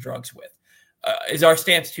with using drugs with. Is our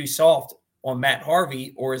stance too soft on Matt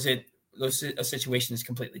Harvey, or is it a situation that's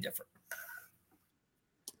completely different?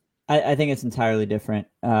 I think it's entirely different.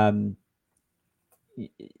 When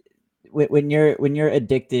you're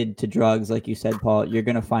addicted to drugs, like you said, Paul, you're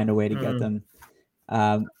going to find a way to get them.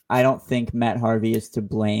 I don't think Matt Harvey is to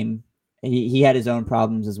blame. He had his own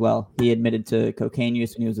problems as well. He admitted to cocaine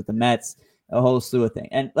use when he was with the Mets, a whole slew of things.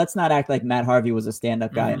 And let's not act like Matt Harvey was a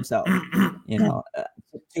stand-up guy himself. You know,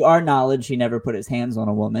 to our knowledge, he never put his hands on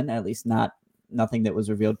a woman, at least nothing that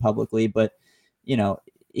was revealed publicly. But, you know,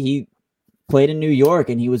 he played in New York,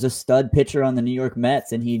 and he was a stud pitcher on the New York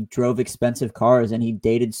Mets, and he drove expensive cars, and he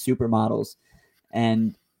dated supermodels.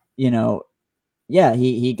 And, you know, yeah,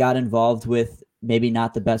 he got involved with maybe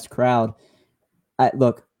not the best crowd.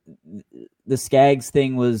 Look, the Skaggs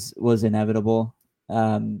thing was inevitable.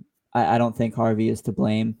 I don't think Harvey is to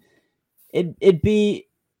blame. It'd be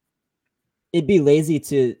lazy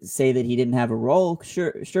to say that he didn't have a role.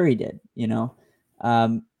 Sure he did, you know.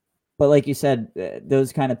 But like you said,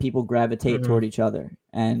 those kind of people gravitate toward each other,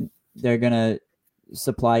 and they're going to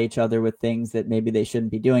supply each other with things that maybe they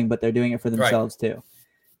shouldn't be doing, but they're doing it for themselves too.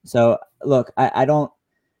 So look,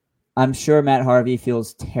 I'm sure Matt Harvey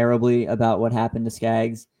feels terribly about what happened to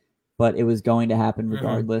Skaggs, but it was going to happen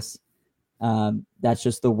regardless. That's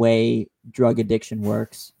just the way drug addiction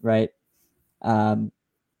works, right?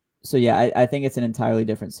 So yeah, I think it's an entirely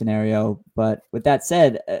different scenario. But with that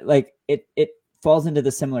said, like it falls into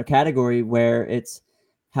the similar category where it's,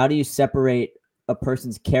 how do you separate a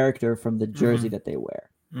person's character from the jersey that they wear,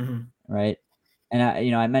 right? And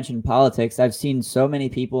I mentioned politics. I've seen so many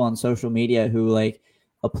people on social media who, like,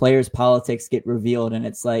 a player's politics get revealed, and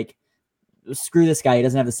it's like, screw this guy. He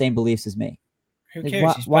doesn't have the same beliefs as me. Who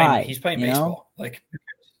cares? Why? He's playing baseball. Like,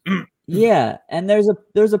 yeah. And there's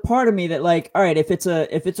a part of me that, like, all right, if it's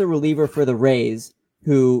a reliever for the Rays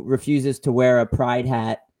who refuses to wear a pride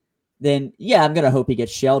hat, then yeah, I'm going to hope he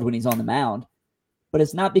gets shelled when he's on the mound. But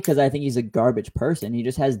it's not because I think he's a garbage person. He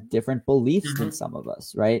just has different beliefs than some of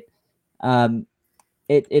us, right? I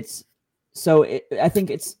think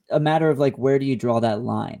it's a matter of, like, where do you draw that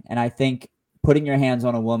line? And I think putting your hands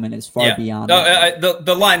on a woman is far beyond that.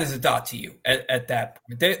 The line is a dot to you at that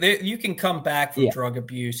point. You can come back from drug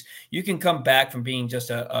abuse. You can come back from being just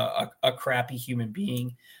a crappy human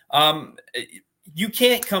being. You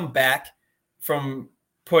can't come back from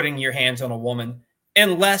putting your hands on a woman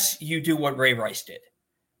unless you do what Ray Rice did.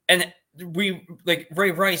 And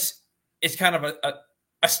Ray Rice is kind of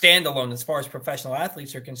a standalone as far as professional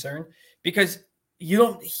athletes are concerned, because you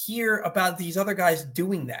don't hear about these other guys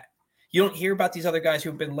doing that. You don't hear about these other guys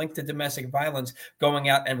who've been linked to domestic violence going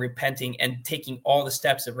out and repenting and taking all the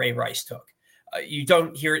steps that Ray Rice took. You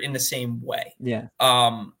don't hear it in the same way. Yeah.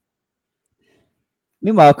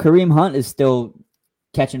 Meanwhile, Kareem Hunt is still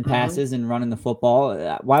catching passes and running the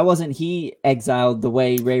football. Why wasn't he exiled the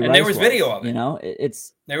way Ray Rice was? There was video of it. You know,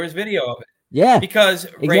 there was video of it. Yeah, because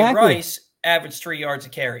exactly. Ray Rice averaged 3 yards a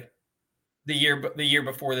carry the year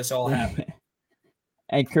before this all happened.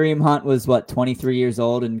 And Kareem Hunt was 23 years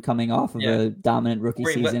old and coming off of a dominant rookie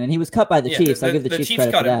season, and he was cut by the Chiefs. I'll give the Chiefs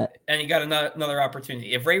credit for that. And he got another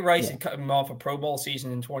opportunity. If Ray Rice had cut him off a Pro Bowl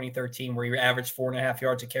season in 2013, where he averaged 4.5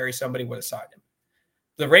 yards a carry, somebody would have signed him.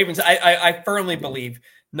 The Ravens, I firmly believe,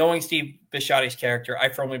 knowing Steve Bisciotti's character, I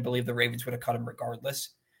firmly believe the Ravens would have cut him regardless.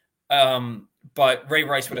 But Ray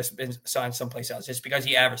Rice would have been signed someplace else. Just because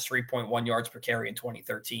he averaged 3.1 yards per carry in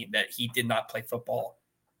 2013, that he did not play football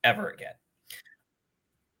ever again.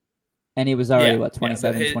 And he was already,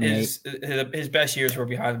 27, 28? His best years were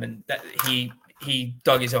behind him, and that he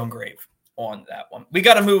dug his own grave on that one. We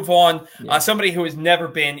got to move on. Somebody who has never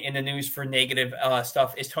been in the news for negative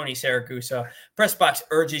stuff is Tony Siragusa. Pressbox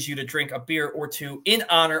urges you to drink a beer or two in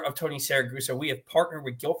honor of Tony Siragusa. We have partnered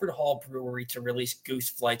with Guilford Hall Brewery to release Goose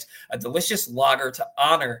Flights, a delicious lager to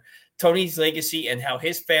honor Tony's legacy and how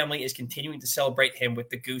his family is continuing to celebrate him with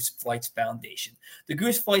the Goose Flights Foundation. The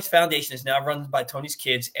Goose Flights Foundation is now run by Tony's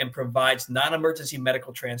kids and provides non-emergency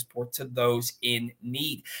medical transport to those in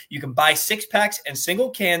need. You can buy 6-packs and single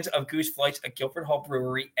cans of Goose Flights at Guilford Hall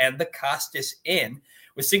Brewery and the Costas Inn,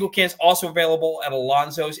 with single cans also available at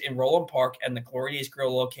Alonzo's in Roland Park and the Gloria's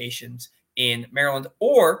Grill locations in Maryland.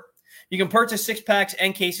 Or you can purchase 6-packs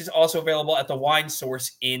and cases also available at the Wine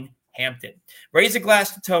Source in Hampton. Raise a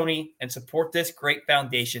glass to Tony and support this great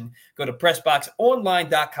foundation. Go to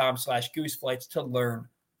pressboxonline.com/gooseflights to learn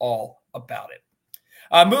all about it.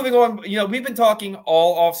 Moving on, we've been talking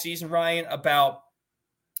all off season, Ryan, about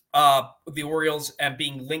the Orioles and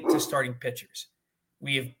being linked to starting pitchers.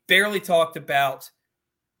 We have barely talked about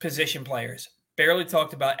position players. Barely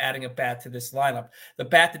talked about adding a bat to this lineup. The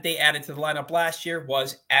bat that they added to the lineup last year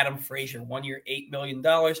was Adam Frazier, 1 year, $8 million.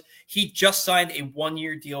 He just signed a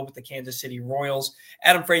 1-year deal with the Kansas City Royals.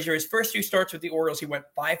 Adam Frazier, his first 2 starts with the Orioles, he went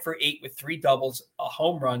 5 for 8 with 3 doubles, a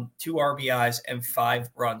home run, 2 RBIs, and 5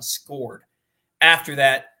 runs scored. After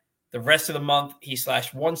that, the rest of the month, he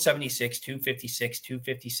slashed 176, 256,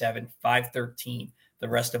 257, 513 the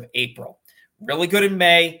rest of April. Really good in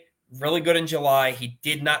May. Really good in July. He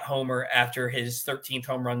did not homer after his 13th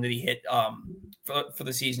home run that he hit for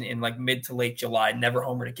the season in mid to late July. Never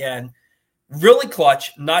homered again. Really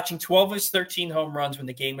clutch, notching 12 of his 13 home runs when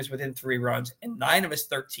the game was within 3 runs and 9 of his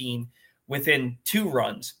 13 within 2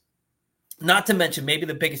 runs. Not to mention maybe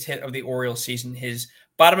the biggest hit of the Orioles season, his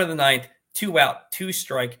bottom of the 9th, 2-out,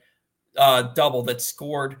 2-strike double that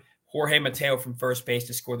scored Jorge Mateo from first base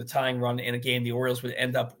to score the tying run in a game the Orioles would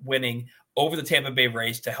end up winning over the Tampa Bay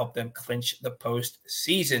Rays to help them clinch the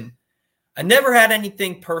postseason. I never had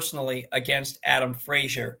anything personally against Adam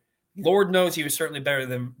Frazier. Lord knows he was certainly better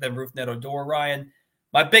than Rougned Odor, Ryan.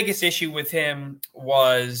 My biggest issue with him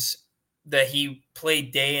was that he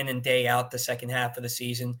played day in and day out the second half of the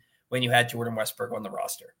season when you had Jordan Westburg on the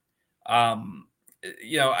roster. I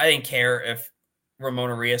didn't care if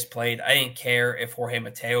Ramon Arias played. I didn't care if Jorge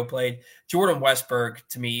Mateo played. Jordan Westburg,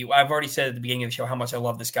 to me, I've already said at the beginning of the show how much I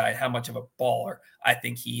love this guy and how much of a baller I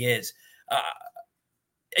think he is.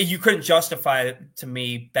 You couldn't justify it to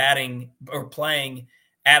me batting or playing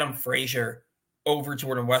Adam Frazier over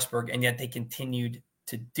Jordan Westburg, and yet they continued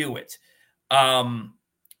to do it.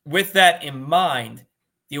 With that in mind,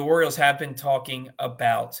 the Orioles have been talking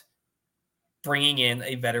about bringing in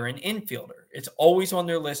a veteran infielder. It's always on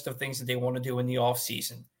their list of things that they want to do in the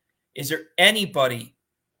offseason. Is there anybody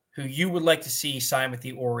who you would like to see sign with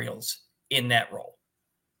the Orioles in that role?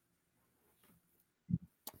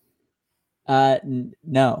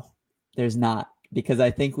 No, there's not, because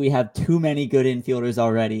I think we have too many good infielders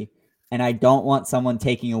already, and I don't want someone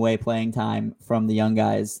taking away playing time from the young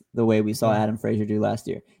guys the way we saw Adam Frazier do last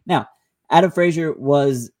year. Now, Adam Frazier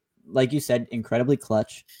was, like you said, incredibly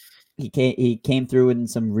clutch. He came through in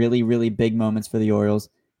some really, really big moments for the Orioles.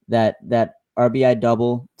 That RBI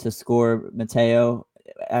double to score Mateo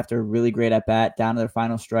after a really great at-bat down to their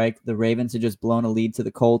final strike. The Ravens had just blown a lead to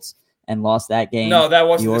the Colts and lost that game. No, that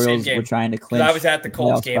wasn't the the Orioles same game. Were trying to clinch. I was at the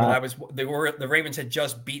Colts game, spot. and the Ravens had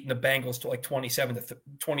just beaten the Bengals to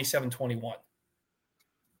 27-21.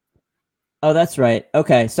 Oh, that's right.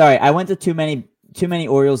 Okay, sorry. I went to too many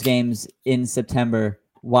Orioles games in September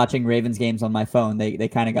watching Ravens games on my phone. They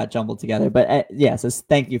kind of got jumbled together. But so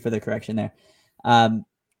thank you for the correction there.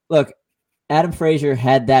 Look, Adam Frazier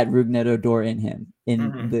had that Rougned Odor in him,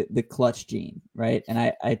 in the clutch gene, right? And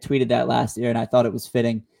I tweeted that last year, and I thought it was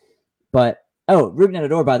fitting. But Oh, Rougned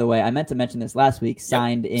Odor, by the way, I meant to mention this last week,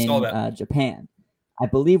 signed saw in that. Japan. I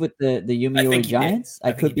believe with the I Yomiuri think he did. Giants.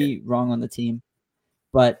 I could be wrong on the team.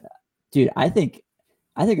 But, dude, I think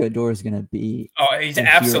Odor is going to be Oh, he's a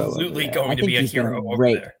hero over absolutely there. going I to think be a he's going to hero over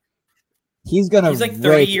rake. there. He's going to He's like 30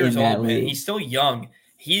 rake years in that old, man. league. He's still young.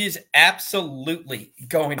 He is absolutely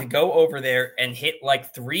going to go over there and hit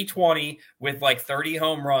like 320 with like 30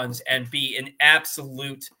 home runs and be an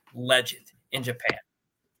absolute legend in Japan.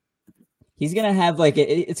 He's going to have like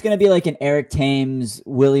it's going to be like an Eric Thames,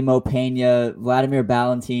 Willie Mo Pena, Vladimir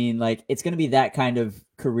Ballantyne. Like it's going to be that kind of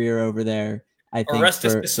career over there, I think,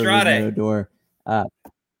 Orestes for Estrade. Rougned Odor.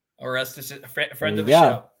 Orestes, friend There of you the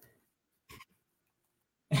go.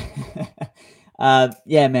 show.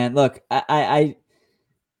 Yeah, man. Look, I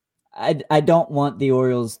don't want the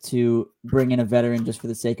Orioles to bring in a veteran just for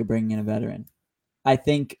the sake of bringing in a veteran. I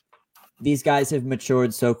think these guys have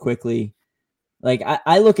matured so quickly. Like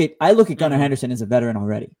I look at Gunnar Henderson as a veteran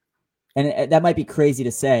already, and that might be crazy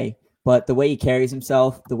to say, but the way he carries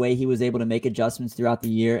himself, the way he was able to make adjustments throughout the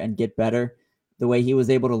year and get better, the way he was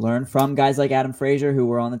able to learn from guys like Adam Frazier who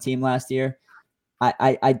were on the team last year,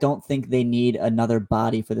 I don't think they need another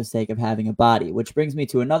body for the sake of having a body. Which brings me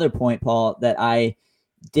to another point, Paul, that I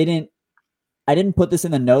didn't put this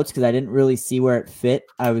in the notes because I didn't really see where it fit.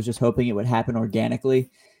 I was just hoping it would happen organically.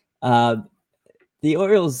 The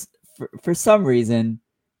Orioles, for some reason,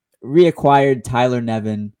 reacquired Tyler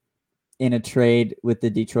Nevin in a trade with the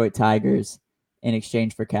Detroit Tigers in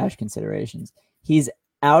exchange for cash considerations. He's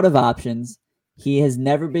out of options. He has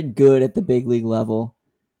never been good at the big league level.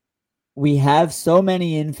 We have so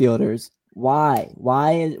many infielders. Why?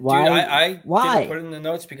 Dude, I why? didn't put it in the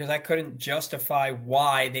notes because I couldn't justify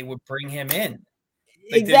why they would bring him in.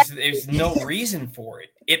 Like Exactly. there's no reason for it.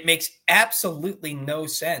 It makes absolutely no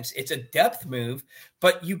sense. It's a depth move,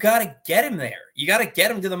 but you got to get him there. You got to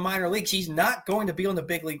get him to the minor leagues. He's not going to be on the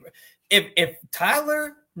big league. If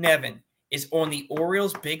Tyler Nevin is on the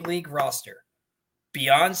Orioles big league roster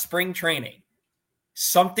beyond spring training,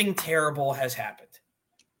 something terrible has happened.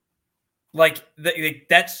 Like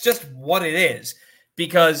that's just what it is,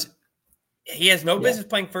 because he has no business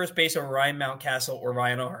playing first base over Ryan Mountcastle or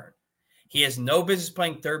Ryan O'Hearn. He has no business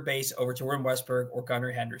playing third base over Jordan Westburg or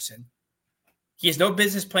Gunnar Henderson. He has no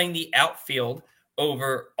business playing the outfield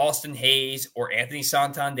over Austin Hayes or Anthony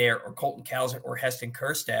Santander or Colton Cowser or Heston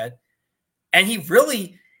Kjerstad. And he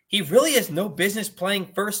really has no business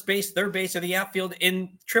playing first base, third base, or the outfield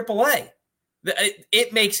in AAA.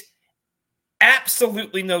 It makes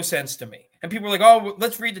absolutely no sense to me. And people are like, oh,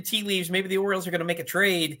 let's read the tea leaves. Maybe the Orioles are going to make a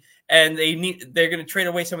trade and they're going to trade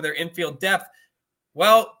away some of their infield depth.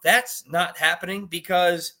 Well, that's not happening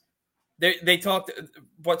because they talked.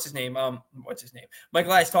 What's his name? Mike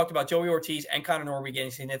Elias talked about Joey Ortiz and Connor Norby getting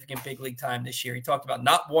significant big league time this year. He talked about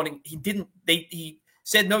not wanting. He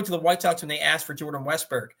said no to the White Sox when they asked for Jordan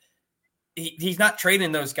Westburg. He's not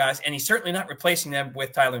trading those guys, and he's certainly not replacing them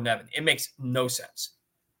with Tyler Nevin. It makes no sense.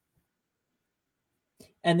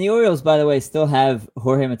 And the Orioles, by the way, still have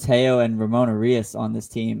Jorge Mateo and Ramon Arias on this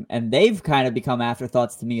team, and they've kind of become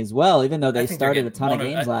afterthoughts to me as well, even though they started a ton of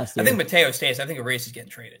games last year. I think Mateo stays. I think Arias is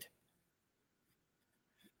getting traded.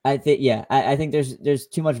 I think there's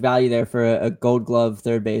too much value there for a Gold Glove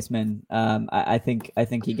third baseman. I think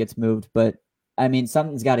he gets moved, but I mean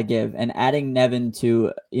something's got to give. And adding Nevin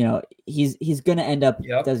to he's going to end up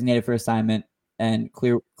designated for assignment and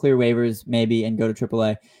clear waivers maybe and go to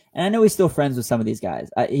AAA. And I know he's still friends with some of these guys.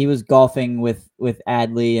 He was golfing with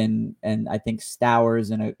Adley and I think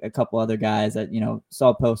Stowers and a couple other guys that saw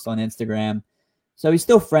a post on Instagram. So he's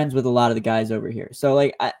still friends with a lot of the guys over here. So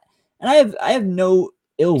like I have no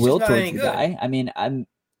ill will towards the guy. I mean I'm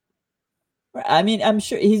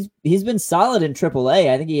sure he's been solid in AAA.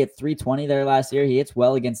 I think he hit 320 there last year. He hits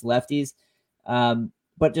well against lefties,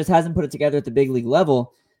 but just hasn't put it together at the big league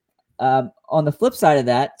level. On the flip side of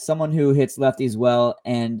that, someone who hits lefties well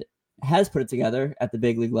and has put it together at the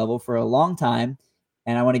big league level for a long time,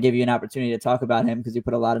 and I want to give you an opportunity to talk about him because you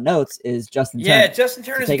put a lot of notes, is Justin Turner. Yeah, Justin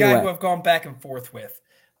Turner is a guy who I've gone back and forth with.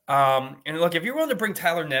 And look, if you're willing to bring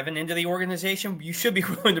Tyler Nevin into the organization, you should be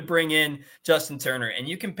willing to bring in Justin Turner. And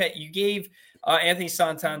you can pay. You gave Anthony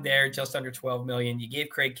Santander just under $12 million. You gave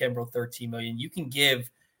Craig Kimbrell $13 million. You can give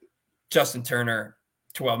Justin Turner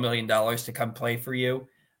 $12 million to come play for you.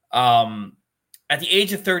 At the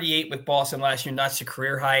age of 38 with Boston last year, notched a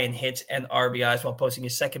career high in hits and RBIs while posting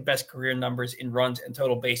his second best career numbers in runs and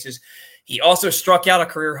total bases. He also struck out a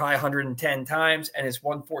career high 110 times, and his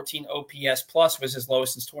 114 OPS plus was his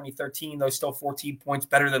lowest since 2013, though still 14 points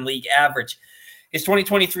better than league average. His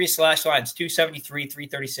 2023 slash lines, 273,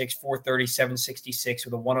 336, 430, 766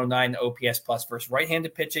 with a 109 OPS plus versus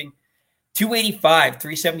right-handed pitching 285,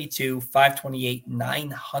 372, 528,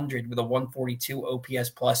 900 with a 142 OPS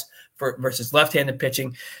plus versus left-handed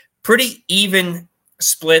pitching. Pretty even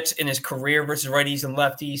splits in his career versus righties and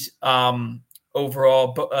lefties.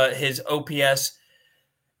 Overall, his OPS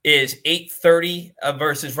is 830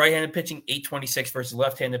 versus right-handed pitching, 826 versus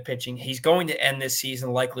left-handed pitching. He's going to end this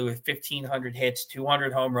season likely with 1,500 hits,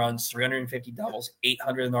 200 home runs, 350 doubles,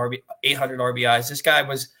 800 RBIs. This guy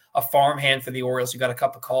was a farmhand for the Orioles who got a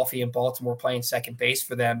cup of coffee in Baltimore playing second base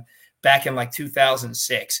for them back in like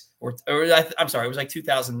 2006. I'm sorry, it was like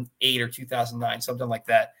 2008 or 2009, something like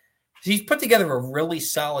that. He's put together a really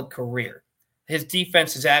solid career. His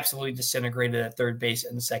defense is absolutely disintegrated at third base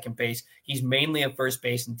and second base. He's mainly at first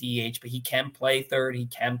base and DH, but he can play third. He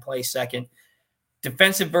can play second.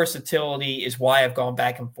 Defensive versatility is why I've gone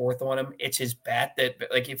back and forth on him. It's his bat that,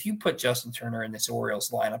 like, if you put Justin Turner in this Orioles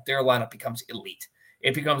lineup, their lineup becomes elite.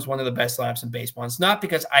 It becomes one of the best lineups in baseball. It's not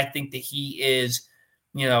because I think that he is,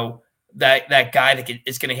 that guy that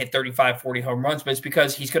is going to hit 35, 40 home runs, but it's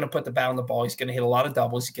because he's going to put the bat on the ball. He's going to hit a lot of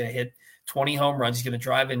doubles. He's going to hit 20 home runs. He's going to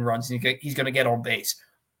drive in runs. And he's going to get on base.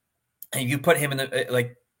 And you put him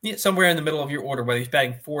in somewhere in the middle of your order, whether he's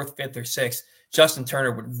batting fourth, fifth, or sixth, Justin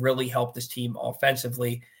Turner would really help this team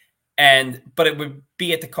offensively. But it would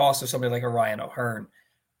be at the cost of somebody like a Ryan O'Hearn.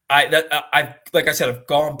 Like I said, I've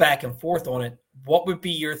gone back and forth on it. What would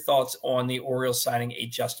be your thoughts on the Orioles signing a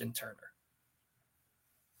Justin Turner?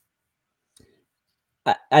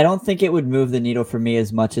 I don't think it would move the needle for me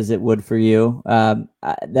as much as it would for you.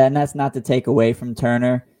 Then that's not to take away from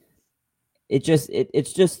Turner. It's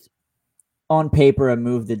just on paper a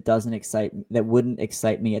move that wouldn't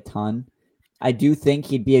excite me a ton. I do think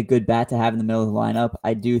he'd be a good bat to have in the middle of the lineup.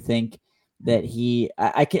 I do think that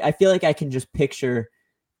I feel like I can just picture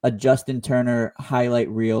a Justin Turner highlight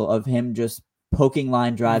reel of him just poking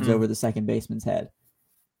line drives over the second baseman's head.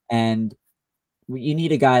 And you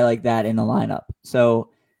need a guy like that in the lineup. So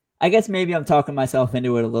I guess maybe I'm talking myself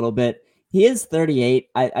into it a little bit. He is 38.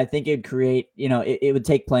 I think it'd create, it would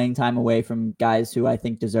take playing time away from guys who I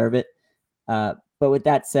think deserve it. But with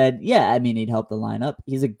that said, yeah, I mean, he'd help the lineup.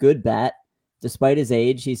 He's a good bat. Despite his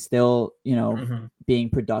age, he's still, being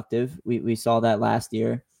productive. We saw that last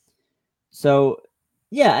year. So,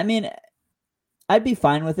 yeah, I mean, I'd be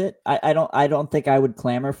fine with it. I don't think I would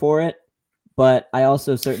clamor for it, but I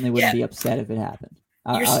also certainly wouldn't be upset if it happened.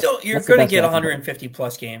 You're going to get 150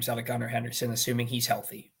 plus games out of Gunnar Henderson, assuming he's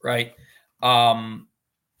healthy, right?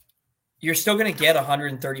 You're still going to get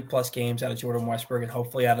 130 plus games out of Jordan Westburg and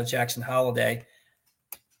hopefully out of Jackson Holliday.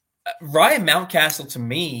 Ryan Mountcastle, to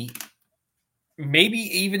me, maybe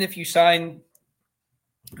even if you sign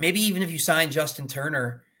Justin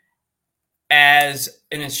Turner as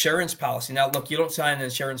an insurance policy. Now, look, you don't sign an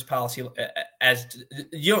insurance policy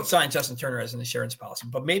you don't sign Justin Turner as an insurance policy,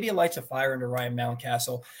 but maybe it lights a fire under Ryan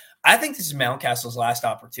Mountcastle. I think this is Mountcastle's last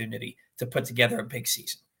opportunity to put together a big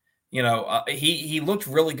season. He looked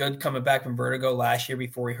really good coming back from vertigo last year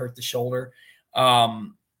before he hurt the shoulder.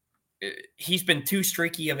 He's been too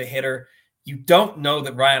streaky of a hitter. You don't know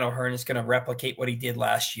that Ryan O'Hearn is going to replicate what he did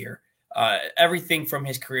last year. Everything from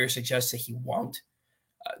his career suggests that he won't.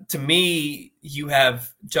 To me, if you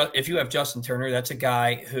have Justin Turner, that's a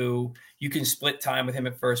guy who you can split time with him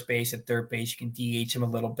at first base, at third base. You can DH him a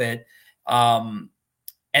little bit. And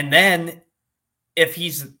then if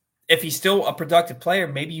he's still a productive player,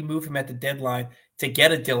 maybe you move him at the deadline to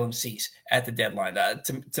get a Dylan Cease at the deadline.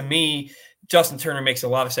 To me, Justin Turner makes a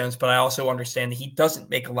lot of sense, but I also understand that he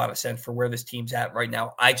doesn't make a lot of sense for where this team's at right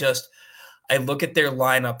now. I look at their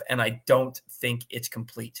lineup and I don't think it's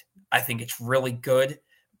complete. I think it's really good,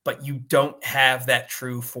 but you don't have that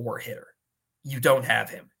true four hitter. You don't have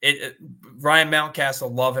him. Ryan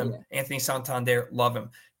Mountcastle, love him. Yeah. Anthony Santander, love him.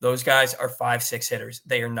 Those guys are 5-6 hitters.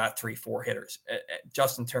 They are not 3-4 hitters.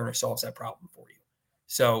 Justin Turner solves that problem for you.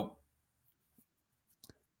 So,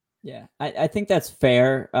 yeah, I think that's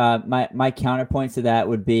fair. My counterpoint to that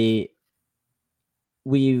would be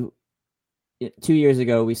 2 years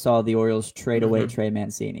ago, we saw the Orioles trade away Trey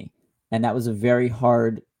Mancini, and that was a very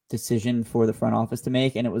hard decision for the front office to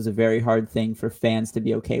make, and it was a very hard thing for fans to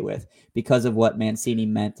be okay with because of what Mancini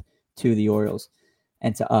meant to the Orioles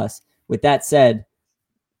and to us. With that said,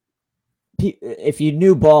 if you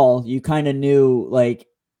knew ball, you kind of knew, like,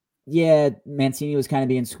 yeah, Mancini was kind of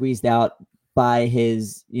being squeezed out by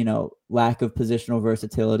his, lack of positional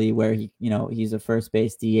versatility, where he's a first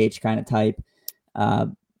base DH kind of type.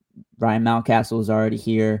 Ryan Mountcastle was already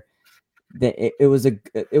here. It was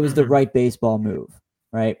the right baseball move,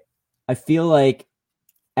 right? I feel like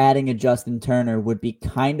adding a Justin Turner would be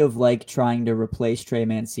kind of like trying to replace Trey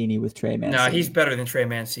Mancini with Trey Mancini. No, he's better than Trey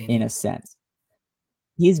Mancini in a sense.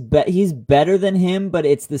 he's better than him, but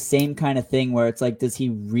it's the same kind of thing where it's like, does he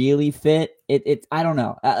really fit? I don't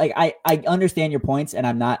know. I understand your points, and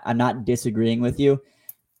I'm not disagreeing with you.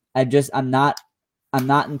 I'm not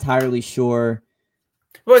entirely sure.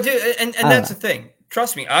 Well, dude, and that's the thing.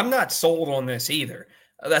 Trust me, I'm not sold on this either.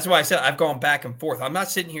 That's why I said I've gone back and forth. I'm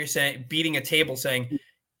not sitting here beating a table saying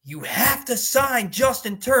you have to sign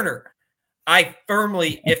Justin Turner. I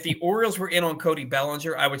firmly, if the Orioles were in on Cody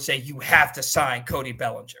Bellinger, I would say you have to sign Cody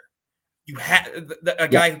Bellinger. You have a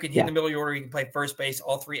guy who can hit in the middle of the order. He can play first base,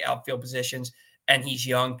 all three outfield positions, and he's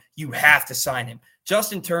young. You have to sign him.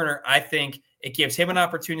 Justin Turner, I think it gives him an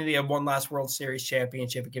opportunity of one last World Series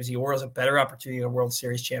championship. It gives the Orioles a better opportunity at a World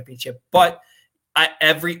Series championship. But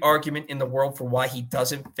every argument in the world for why he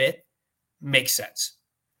doesn't fit makes sense.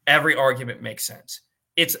 Every argument makes sense.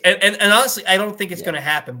 It's and honestly, I don't think it's going to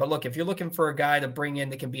happen. But look, if you're looking for a guy to bring in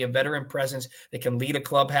that can be a veteran presence, that can lead a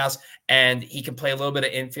clubhouse, and he can play a little bit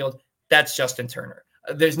of infield, that's Justin Turner.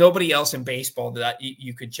 There's nobody else in baseball that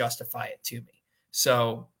you could justify it to me.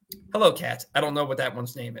 So, hello, cats. I don't know what that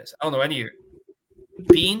one's name is. I don't know any of you.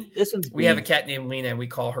 Bean? This one's We Bean. have a cat named Lena, and we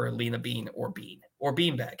call her Lena Bean or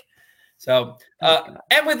Beanbag. So,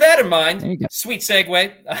 and with that in mind, sweet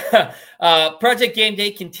segue. Project Game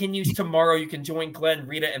Day continues tomorrow. You can join Glenn,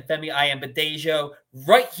 Rita, and Femi I am Badejo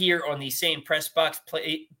right here on the same press box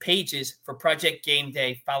pages for Project Game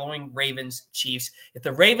Day following Ravens Chiefs. If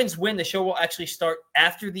the Ravens win, the show will actually start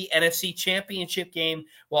after the NFC Championship game.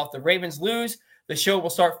 While if the Ravens lose, the show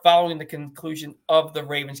will start following the conclusion of the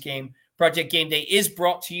Ravens game. Project Game Day is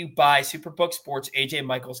brought to you by Superbook Sports, AJ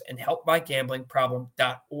Michaels, and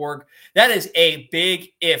HelpMyGamblingProblem.org. That is a big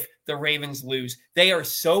if the Ravens lose. They are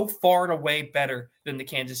so far and away better than the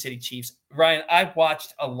Kansas City Chiefs. Ryan, I've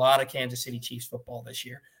watched a lot of Kansas City Chiefs football this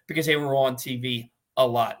year because they were on TV a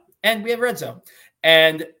lot. And we have Red Zone.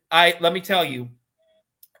 And let me tell you,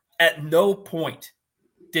 at no point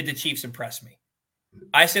did the Chiefs impress me.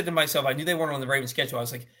 I said to myself, I knew they weren't on the Ravens schedule. I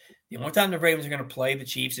was like, the only time the Ravens are going to play the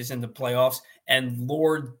Chiefs is in the playoffs, and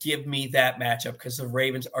Lord, give me that matchup because the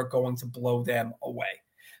Ravens are going to blow them away.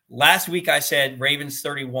 Last week I said Ravens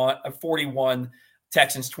 41,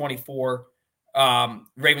 Texans 24.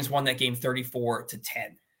 Ravens won that game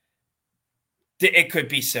 34-10. It could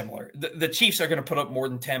be similar. The Chiefs are going to put up more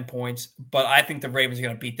than 10 points, but I think the Ravens are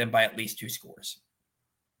going to beat them by at least 2 scores.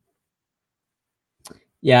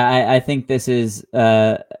 Yeah, I think this is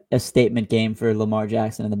a statement game for Lamar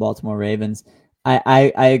Jackson and the Baltimore Ravens.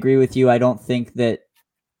 I agree with you. I don't think that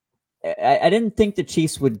I didn't think the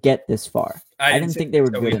Chiefs would get this far. I didn't think they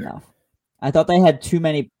were good enough. I thought they had too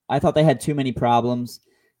many problems.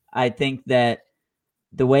 I think that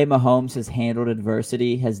the way Mahomes has handled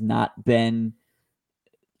adversity has not been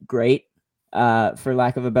great, for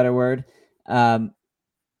lack of a better word. I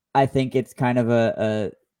think it's kind of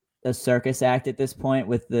a circus act at this point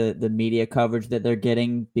with the media coverage that they're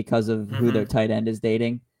getting because of who their tight end is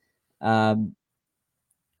dating. The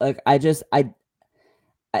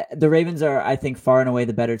Ravens are, I think, far and away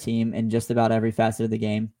the better team in just about every facet of the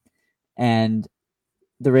game. And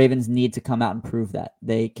the Ravens need to come out and prove that.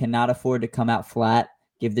 They cannot afford to come out flat,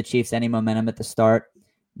 give the Chiefs any momentum at the start.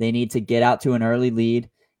 They need to get out to an early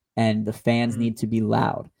lead, and the fans need to be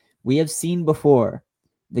loud. We have seen before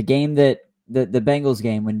the game that the Bengals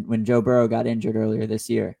game when Joe Burrow got injured earlier this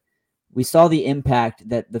year. We saw the impact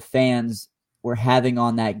that the fans were having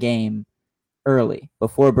on that game early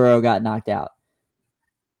before Burrow got knocked out.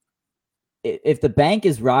 If the bank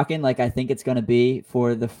is rocking like I think it's going to be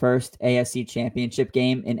for the first AFC Championship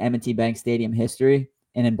game in M&T Bank Stadium history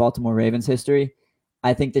and in Baltimore Ravens history,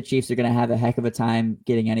 I think the Chiefs are going to have a heck of a time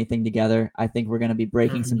getting anything together. I think we're going to be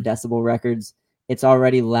breaking some decibel records. It's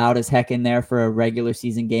already loud as heck in there for a regular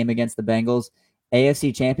season game against the Bengals.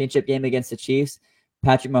 AFC Championship game against the Chiefs,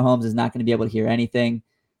 Patrick Mahomes is not going to be able to hear anything.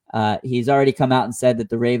 He's already come out and said that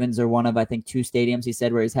the Ravens are one of, I think, 2 stadiums, he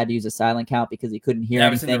said, where he's had to use a silent count because he couldn't hear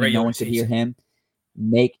anything and no one could hear him.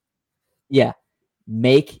 Make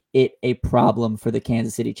it a problem for the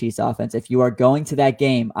Kansas City Chiefs offense. If you are going to that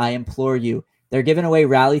game, I implore you, they're giving away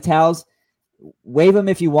rally towels. Wave them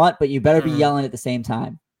if you want, but you better be yelling at the same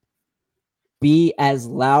time. Be as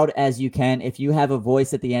loud as you can. If you have a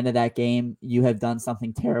voice at the end of that game, you have done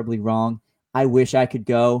something terribly wrong. I wish I could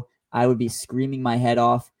go. I would be screaming my head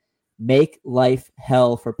off. Make life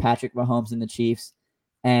hell for Patrick Mahomes and the Chiefs.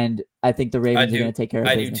 And I think the Ravens are going to take care of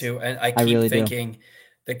business. I do too. And I keep thinking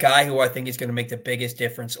the guy who I think is going to make the biggest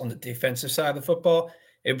difference on the defensive side of the football,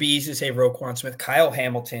 it would be easy to say Roquan Smith. Kyle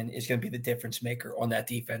Hamilton is going to be the difference maker on that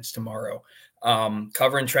defense tomorrow.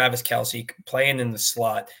 Covering Travis Kelce, playing in the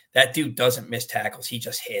slot. That dude doesn't miss tackles. He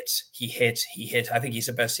just hits. He hits. I think he's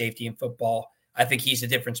the best safety in football. I think he's the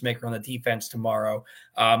difference maker on the defense tomorrow.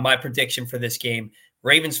 My prediction for this game: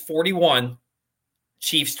 Ravens 41,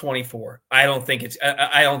 Chiefs 24. I don't think it's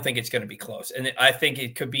going to be close, and I think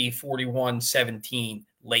it could be 41-17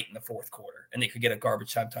 late in the fourth quarter, and they could get a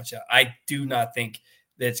garbage time touchdown. I do not think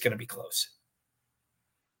that it's going to be close.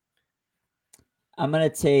 I'm going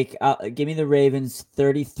to take give me the Ravens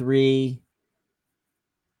 33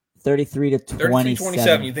 to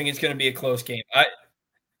 27. You think it's going to be a close game?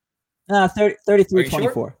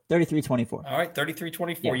 33-24. 33-24. All right,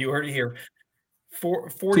 33-24. Yeah. You heard it here.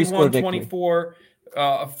 41-24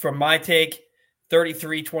 from my take,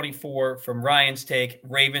 33-24 from Ryan's take.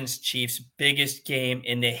 Ravens Chiefs, biggest game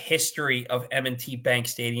in the history of M&T Bank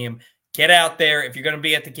Stadium. Get out there. If you're going to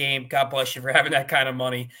be at the game, God bless you for having that kind of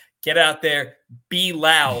money. Get out there. Be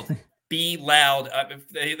loud. Be loud.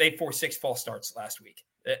 They forced 6 false starts last week.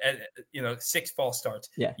 6 false starts.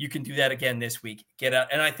 Yeah. You can do that again this week. Get out.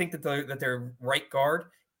 And I think that their right guard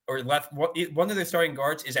or left, one of their starting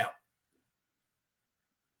guards is out.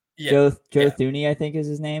 Yeah. Joe Thuney, I think is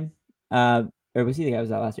his name. Or was he the guy who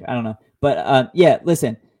was out last year? I don't know. But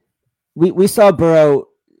listen, we saw Burrow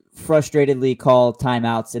frustratedly call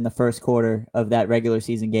timeouts in the first quarter of that regular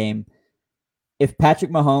season game. If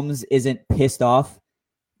Patrick Mahomes isn't pissed off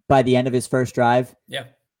by the end of his first drive,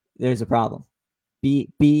 there's a problem. Be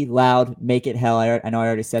loud, make it hell. I know I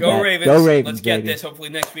already said that. Ravens. Go Ravens. Let's get baby. this. Hopefully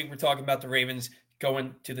next week we're talking about the Ravens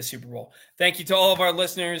going to the Super Bowl. Thank you to all of our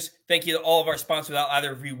listeners. Thank you to all of our sponsors. Without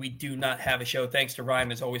either of you, we do not have a show. Thanks to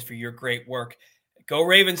Ryan, as always, for your great work. Go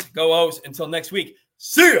Ravens. Go O's. Until next week.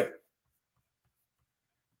 See ya.